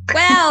 kid.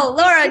 Wow,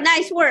 Laura,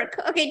 nice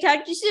work. Okay,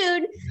 talk to you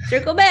soon.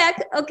 Circle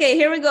back. Okay,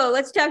 here we go.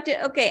 Let's talk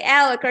to, okay,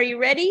 Alec, are you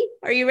ready?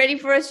 Are you ready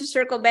for us to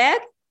circle back?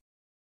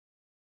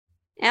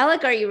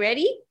 Alec, are you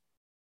ready?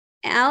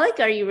 Alec,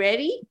 are you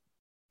ready?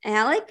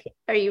 Alec,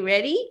 are you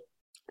ready?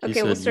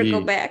 Okay, we'll circle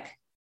back.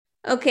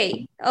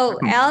 Okay. Oh,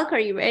 Alec, are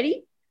you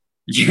ready?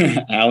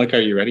 Yeah, Alec,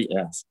 are you ready?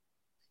 Yes.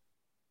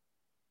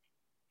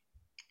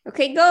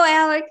 Okay, go,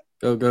 Alec.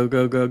 Go, go,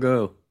 go, go,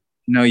 go.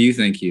 No, you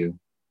thank you.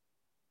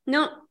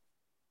 No,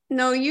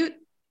 you.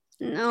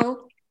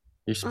 No.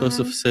 You're supposed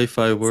to say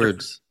 5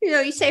 words.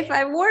 You say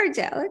 5 words,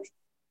 Alex.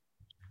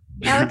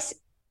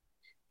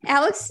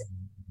 Alex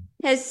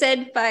has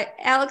said 5.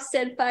 Alex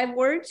said 5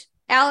 words.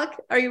 Alec,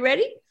 are you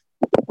ready?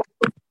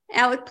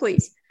 Alec,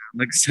 please.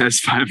 Alex says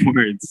 5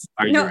 words.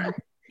 Are you ready?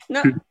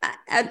 No.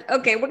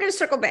 Okay, we're gonna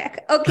circle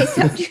back. Okay,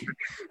 so,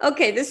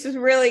 okay, this is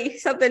really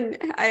something.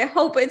 I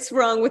hope it's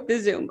wrong with the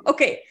Zoom.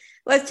 Okay,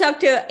 let's talk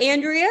to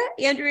Andrea.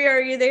 Andrea,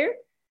 are you there?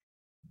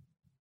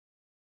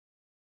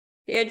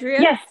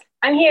 Andrea? Yes,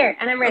 I'm here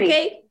and I'm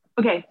ready.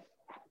 Okay.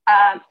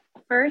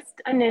 First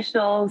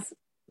initials,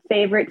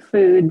 favorite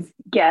foods,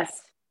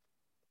 guess.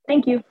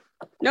 Thank you.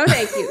 No,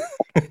 thank you.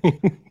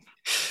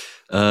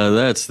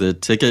 That's the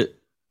ticket.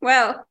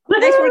 Wow.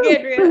 Nice work,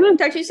 Andrea.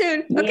 Talk to you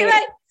soon. Okay,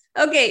 bye.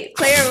 Okay,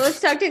 Claire, let's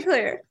talk to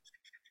Claire.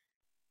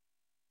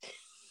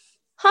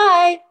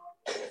 Hi.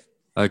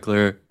 Hi,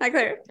 Claire. Hi,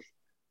 Claire.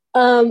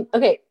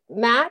 Okay.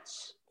 Match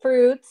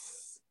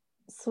fruits,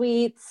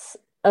 sweets,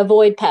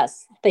 avoid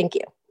pests. Thank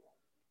you.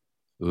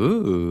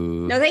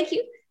 Ooh. No, thank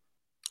you.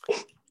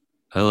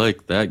 I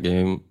like that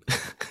game.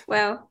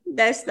 Wow,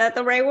 that's not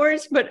the right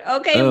words, but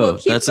okay, Oh, we'll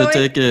keep that's going. a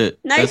ticket.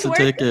 Nice That's work.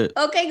 a ticket.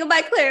 Okay,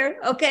 goodbye, Claire.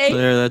 Okay.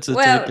 Claire, that's a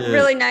well, ticket.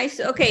 really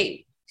nice.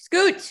 Okay,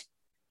 Scoot.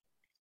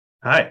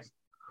 Hi.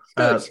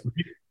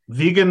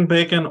 Vegan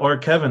bacon or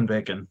Kevin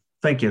Bacon?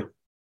 Thank you.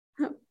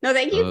 No,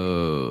 thank you.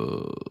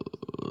 Oh,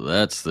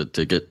 that's the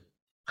ticket.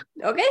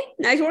 Okay,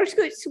 nice work,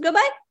 Scoot.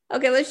 Goodbye.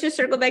 Okay, let's just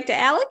circle back to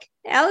Alec.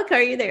 Alec,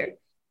 are you there?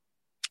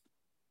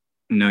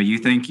 No, you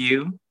thank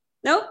you.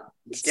 Nope.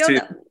 Still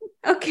no.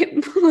 Okay.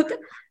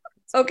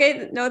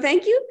 Okay, no,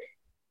 thank you.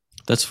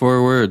 That's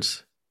 4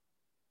 words.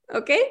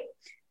 Okay.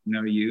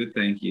 No, you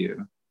thank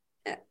you.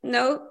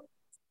 No,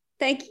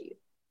 thank you.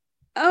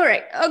 All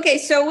right. Okay,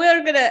 so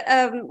we're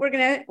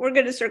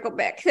gonna circle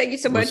back. Thank you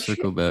so We'll much,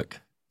 circle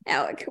back.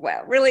 Alec.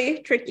 Wow, really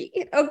tricky.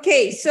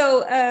 Okay,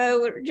 so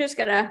we're just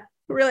gonna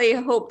really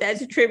hope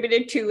that's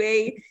attributed to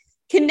a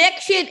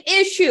connection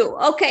issue.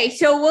 Okay,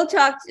 so we'll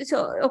talk.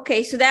 So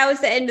that was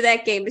the end of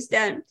that game. It's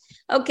done.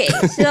 Okay,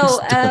 so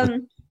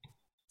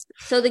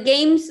so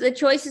the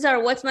choices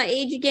are: what's my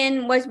age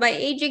again? What's my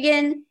age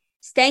again?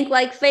 Stank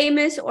like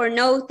famous or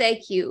no?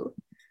 Thank you.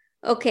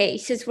 Okay,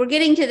 since we're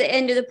getting to the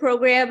end of the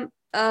program,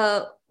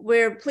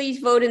 where please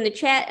vote in the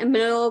chat and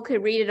Manolo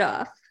can read it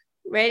off.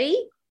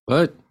 Ready?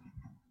 What?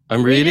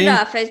 I'm read reading? it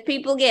off as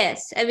people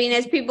guess.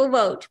 As people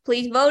vote.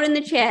 Please vote in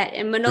the chat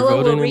and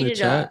Manolo will read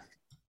it off.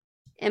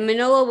 And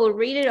Manolo will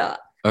read it off.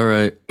 All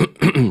right.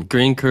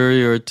 Green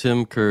curry or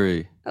Tim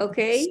Curry?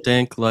 Okay.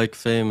 Stank like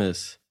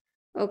famous.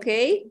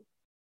 Okay.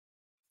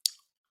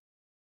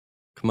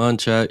 Come on,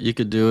 chat. You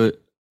could do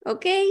it.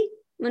 Okay.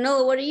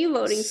 Manolo, what are you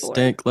voting for?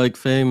 Stank like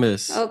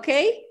famous.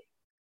 Okay.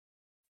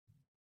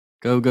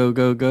 Go, go,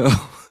 go, go.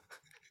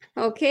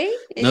 Okay.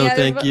 No,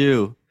 thank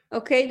you.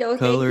 Okay, no,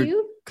 thank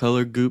you.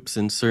 Color goops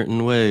in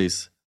certain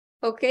ways.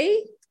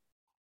 Okay.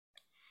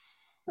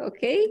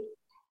 Okay.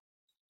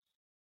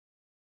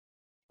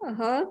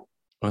 Uh-huh.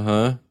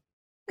 Uh-huh.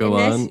 Go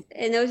on.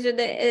 And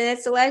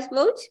that's the last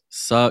vote?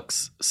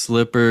 Socks,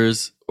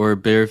 slippers, or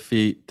bare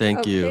feet.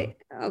 Thank you.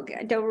 Okay.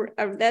 I don't.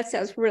 That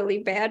sounds really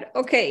bad.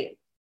 Okay.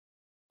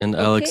 And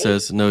Alex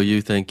says, no,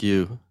 you, thank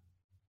you.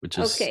 Which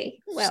is okay.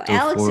 Well, still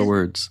Alex 4 is,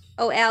 words.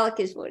 Oh, Alec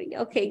is voting.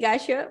 Okay,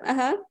 gotcha.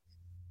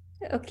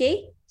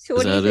 Okay. So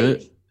what Is do you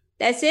that think?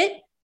 That's it?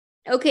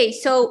 Okay,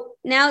 so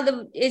now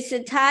it's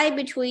a tie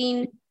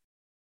between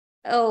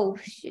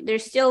they're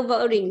still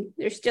voting.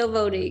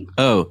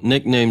 Oh,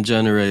 nickname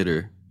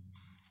generator.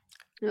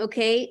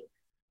 Okay.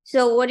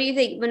 So what do you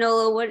think,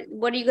 Manolo?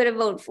 What are you gonna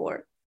vote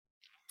for?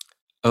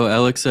 Oh,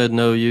 Alex said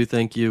no, you,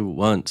 thank you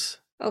once.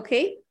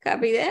 Okay,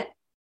 copy that.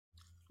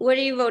 What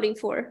are you voting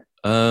for?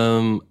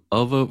 I'll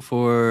vote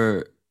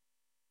for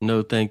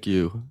no, thank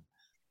you.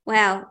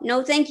 Wow,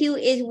 no thank you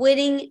is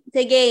winning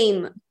the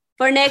game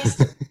for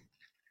next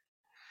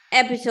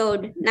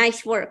episode.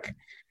 Nice work.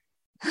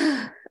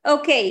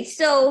 Okay,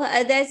 so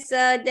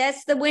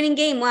that's the winning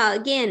game. Wow,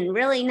 again,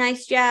 really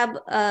nice job,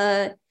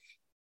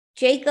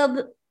 Jacob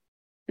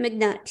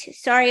McNutt.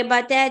 Sorry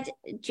about that,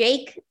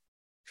 Jake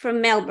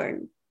from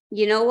Melbourne.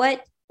 You know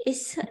what?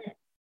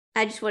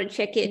 I just want to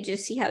check in,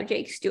 just see how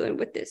Jake's doing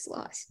with this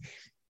loss.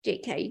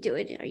 Jake, how you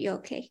doing? Are you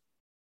okay?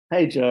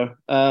 Hey, Joe.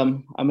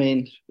 I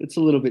mean, it's a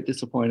little bit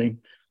disappointing.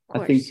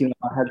 I think,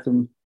 I had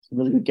some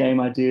really good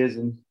game ideas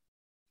and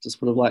just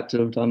would have liked to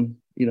have done,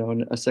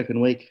 in a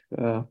second week.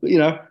 But,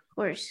 of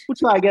course, we'll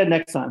try again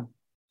next time.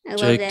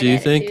 Jake, do you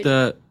think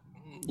that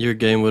your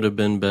game would have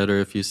been better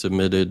if you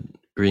submitted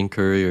Green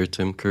Curry or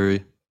Tim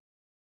Curry?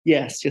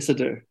 Yes, I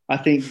do. I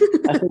think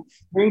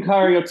Green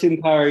Curry or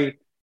Tim Curry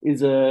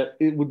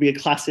it would be a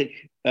classic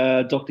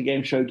Dr.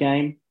 Game Show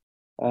game.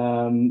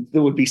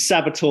 There would be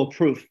saboteur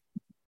proof.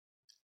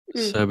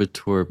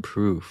 Saboteur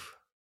proof.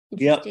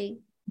 Yep.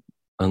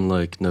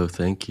 Unlike no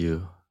thank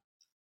you.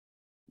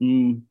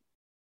 Mm.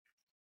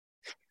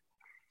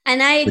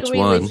 And I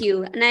agree with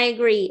you. And I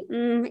agree.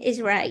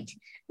 Is right.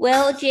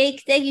 Well,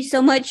 Jake, thank you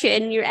so much.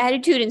 And your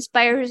attitude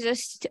inspires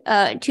us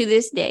to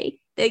this day.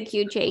 Thank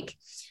you, Jake.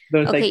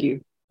 No, thank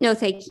you. No,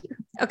 thank you.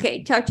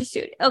 Okay, talk to you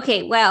soon.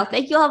 Okay, wow.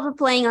 Thank you all for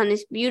playing on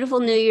this beautiful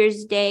New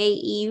Year's Day,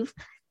 Eve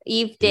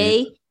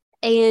Day.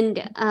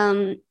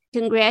 And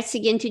congrats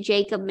again to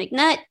Jacob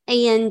McNutt.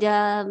 And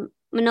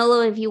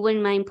Manolo, if you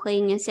wouldn't mind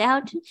playing us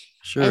out.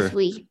 Sure.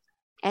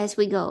 As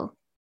we go.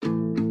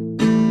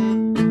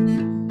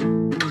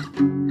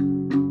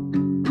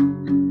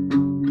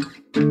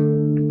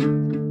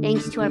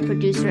 Thanks to our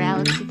producer,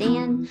 Alex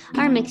Dan,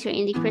 our mixer,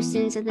 Andy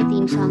Christens, and the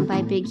theme song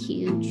by Big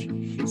Huge.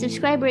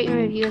 Subscribe, rate, and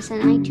review us on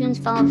iTunes.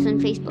 Follow us on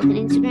Facebook and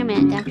Instagram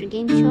at Dr.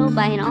 Game Show.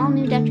 Buy an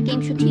all-new Dr.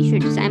 Game Show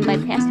t-shirt designed by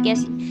past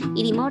guest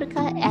Edie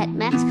Modica at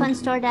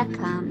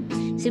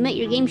maxfunstore.com. Submit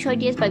your game show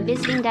ideas by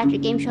visiting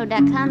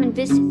drgameshow.com and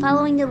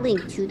following the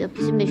link to the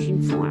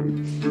submission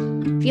form.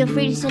 Feel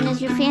free to send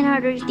us your fan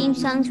art or theme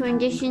songs or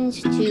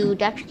renditions to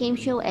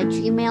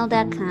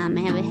drgameshow@gmail.com.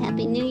 Have a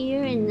happy new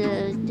year and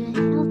a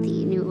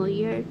healthy new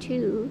year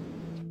too.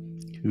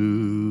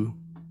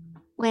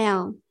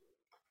 Well,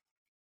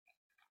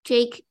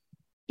 Jake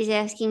is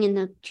asking in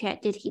the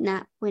chat, did he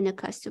not win a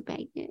custom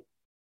magnet?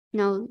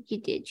 No, you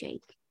did,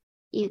 Jake.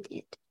 You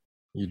did.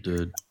 You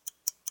did.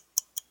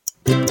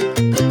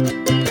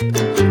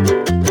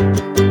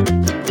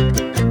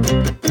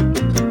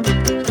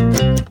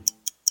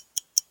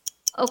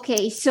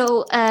 Okay,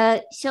 so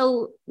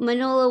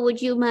Manolo,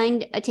 would you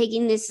mind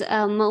taking this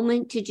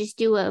moment to just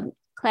do a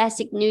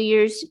classic New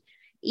Year's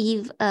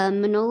Eve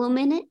Manolo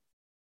minute?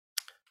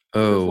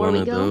 Oh, one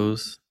of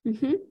those?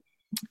 Mm-hmm.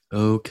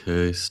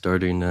 Okay,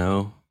 starting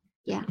now.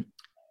 Yeah.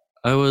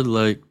 I would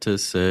like to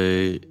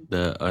say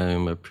that I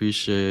am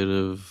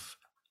appreciative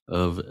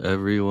of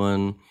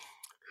everyone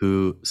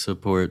who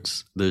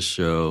supports this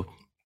show.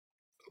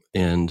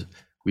 And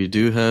we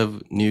do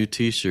have new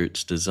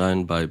t-shirts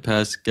designed by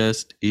past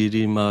guest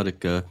Edie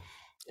Modica.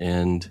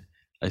 And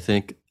I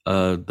think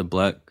the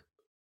black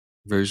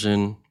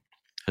version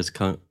has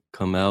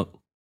come out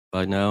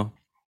by now.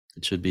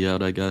 It should be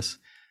out, I guess,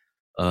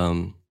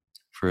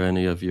 for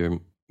any of your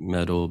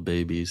metal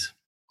babies.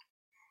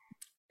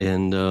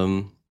 And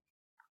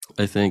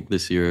I think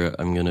this year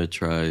I'm going to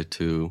try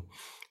to,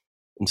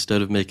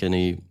 instead of make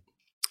any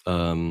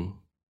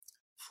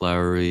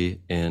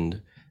flowery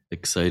and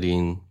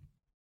exciting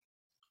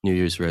New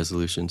Year's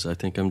resolutions, I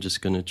think I'm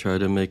just going to try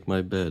to make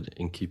my bed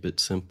and keep it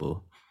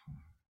simple.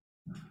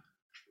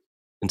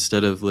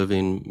 Instead of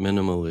living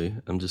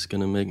minimally, I'm just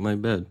going to make my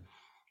bed.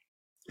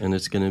 And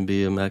it's going to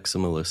be a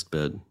maximalist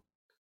bed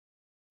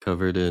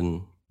covered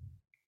in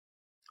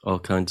all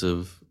kinds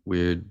of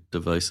weird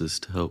devices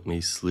to help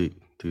me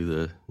sleep through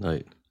the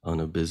night on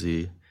a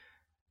busy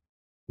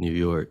New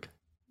York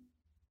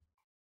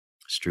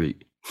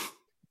street.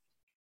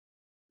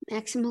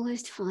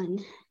 Maximalist fun.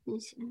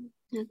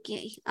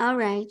 Okay. All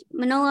right.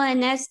 Manolo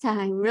and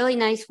Nesta, really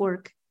nice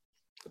work.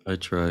 I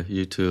try.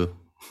 You too.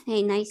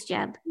 Hey, nice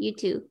job. You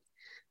too.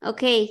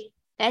 Okay.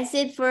 That's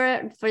it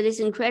for this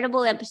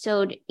incredible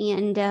episode.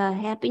 And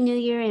Happy New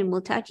Year. And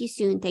we'll talk to you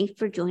soon. Thanks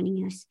for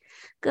joining us.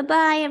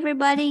 Goodbye,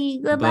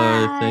 everybody.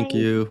 Goodbye. Bye. Thank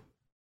you.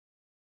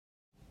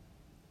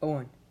 A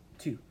 1,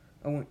 2,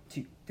 a 1,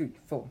 2, 3,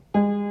 4.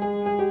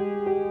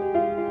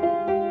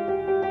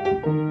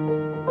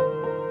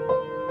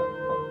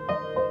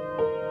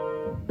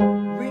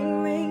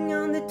 Ring, ring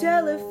on the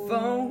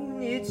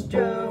telephone, it's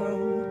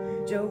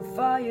Joe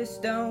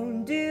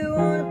Firestone. Do you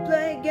wanna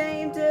play a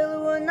game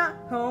till we're not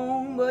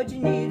home? But you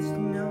need to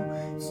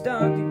know,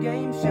 start the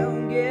game show.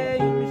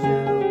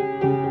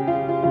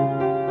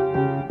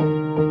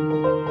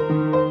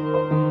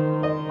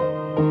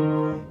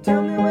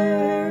 Tell me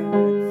where it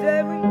hurts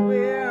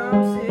everywhere.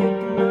 I'm sick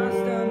in my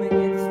stomach,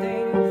 it's a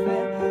state of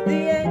affair.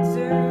 The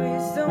answer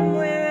is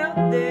somewhere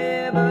out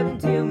there, but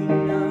until we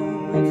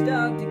know, it's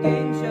Dr.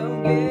 Game Show,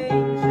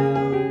 Game Show,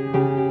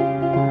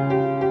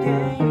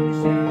 Game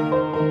Show,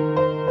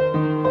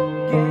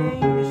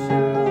 Game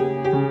Show,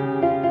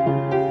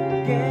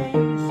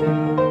 Game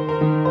Show.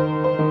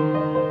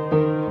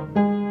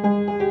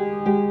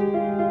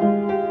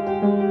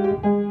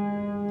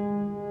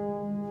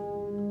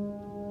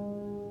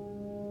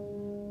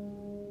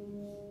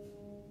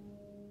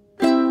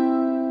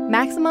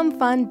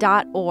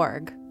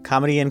 MaximumFun.org.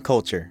 Comedy and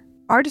culture.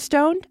 Artist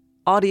owned,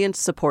 audience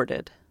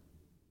supported.